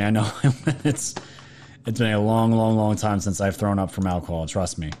 Trust me, I know my limits. It's been a long, long, long time since I've thrown up from alcohol.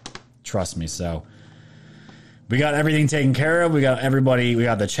 Trust me. Trust me. So we got everything taken care of. We got everybody. We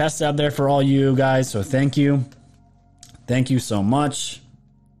got the chest out there for all you guys. So thank you. Thank you so much.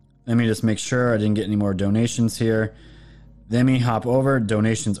 Let me just make sure I didn't get any more donations here. Let me hop over.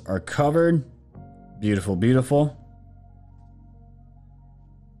 Donations are covered. Beautiful, beautiful.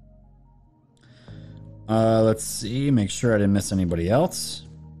 Let's see. Make sure I didn't miss anybody else.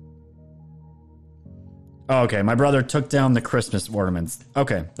 Oh, okay, my brother took down the Christmas ornaments.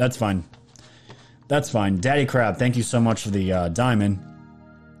 Okay, that's fine. That's fine. Daddy Crab, thank you so much for the diamond.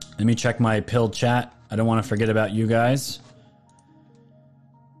 Let me check my pilled chat. I don't want to forget about you guys.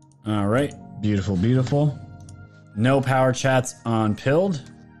 All right, beautiful, beautiful. No power chats on pilled.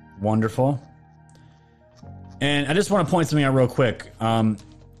 Wonderful. And I just want to point something out real quick.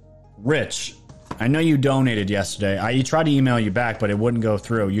 Rich, I know you donated yesterday. I tried to email you back, but it wouldn't go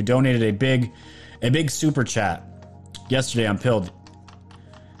through. You donated a big super chat yesterday on Pilled.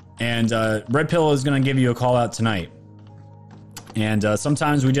 And Red Pill is going to give you a call out tonight. And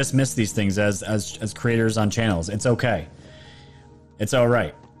sometimes we just miss these things as creators on channels. It's okay. It's all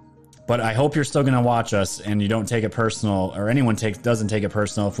right. But I hope you're still going to watch us and you don't take it personal, or anyone doesn't take it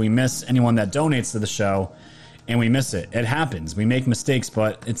personal if we miss anyone that donates to the show and we miss it. It happens. We make mistakes,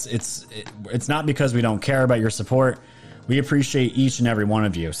 but it's not because we don't care about your support. We appreciate each and every one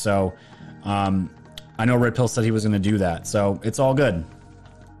of you. So I know Red Pill said he was going to do that. So it's all good.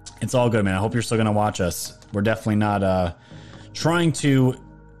 It's all good, man. I hope you're still going to watch us. We're definitely not trying to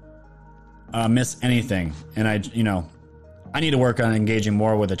miss anything. And I need to work on engaging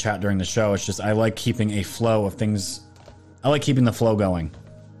more with the chat during the show. It's just I like keeping a flow of things. I like keeping the flow going.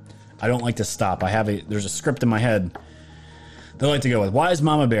 I don't like to stop. There's a script in my head that I like to go with. Why is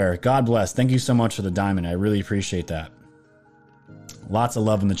Mama Bear? God bless. Thank you so much for the diamond. I really appreciate that. Lots of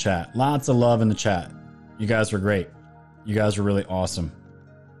love in the chat. Lots of love in the chat. You guys were great. You guys were really awesome.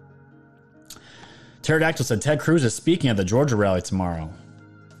 Pterodactyl said Ted Cruz is speaking at the Georgia rally tomorrow.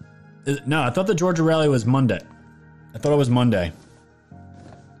 No, I thought the Georgia rally was Monday. I thought it was Monday.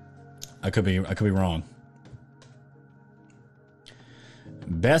 I could be wrong.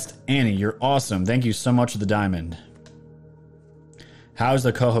 Best Annie, you're awesome. Thank you so much for the diamond. How's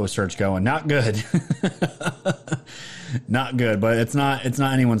the co-host search going? Not good. Not good, but it's not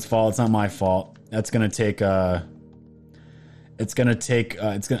anyone's fault. It's not my fault. That's going to take I'm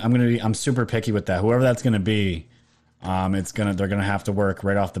super picky with that. Whoever that's going to be, they're going to have to work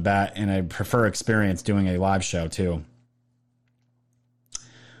right off the bat, and I prefer experience doing a live show too.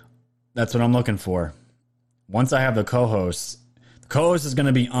 That's what I'm looking for. Once I have the co-host is going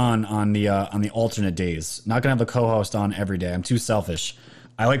to be on the alternate days. Not going to have the co-host on every day. I'm too selfish.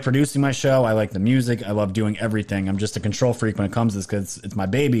 I like producing my show. I like the music. I love doing everything. I'm just a control freak when it comes to this because it's my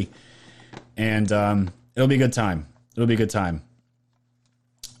baby, and it'll be a good time. It'll be a good time.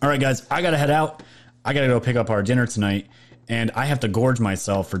 All right, guys, I got to head out. I got to go pick up our dinner tonight, and I have to gorge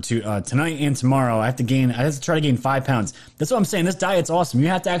myself for tonight and tomorrow. I have to try to gain 5 pounds. That's what I'm saying. This diet's awesome. You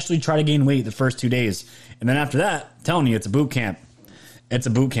have to actually try to gain weight the first 2 days, and then after that, I'm telling you, it's a boot camp. It's a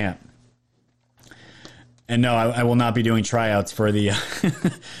boot camp. And no, I will not be doing tryouts for the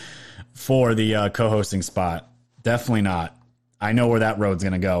co-hosting spot. Definitely not. I know where that road's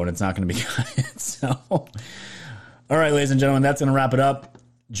going to go, and it's not going to be good. So, all right, ladies and gentlemen, that's going to wrap it up.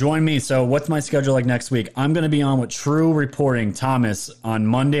 Join me. So what's my schedule like next week? I'm going to be on with True Reporting Thomas on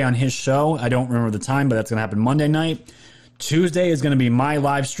Monday on his show. I don't remember the time, but that's going to happen Monday night. Tuesday is going to be my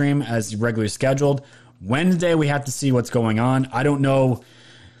live stream as regularly scheduled. Wednesday, we have to see what's going on. I don't know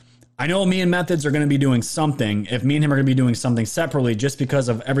I know me and Methods are going to be doing something. If me and him are going to be doing something separately, just because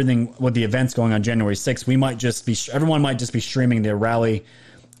of everything with the events going on January 6th, we might just be, everyone might just be streaming their rally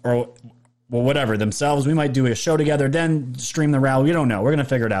or, well, whatever themselves. We might do a show together, then stream the rally. We don't know. We're going to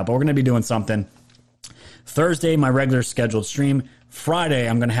figure it out, but we're going to be doing something. Thursday, my regular scheduled stream. Friday,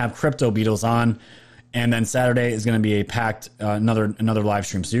 I'm going to have Crypto Beatles on. And then Saturday is going to be a packed, another live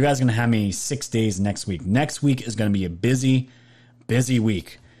stream. So you guys are going to have me 6 days next week. Next week is going to be a busy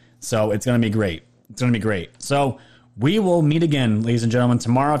week. So it's going to be great. It's going to be great. So we will meet again, ladies and gentlemen,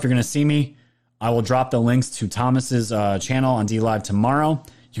 tomorrow. If you're going to see me, I will drop the links to Thomas's channel on DLive tomorrow.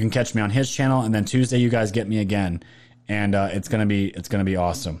 You can catch me on his channel, and then Tuesday you guys get me again, and it's going to be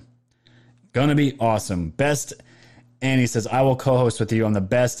awesome. Going to be awesome. Best, and he says, I will co-host with you on the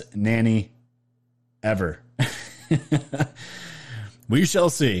best nanny ever. We shall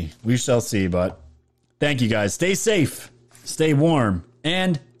see. We shall see, but thank you guys. Stay safe, stay warm,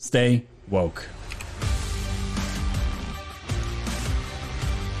 and stay woke.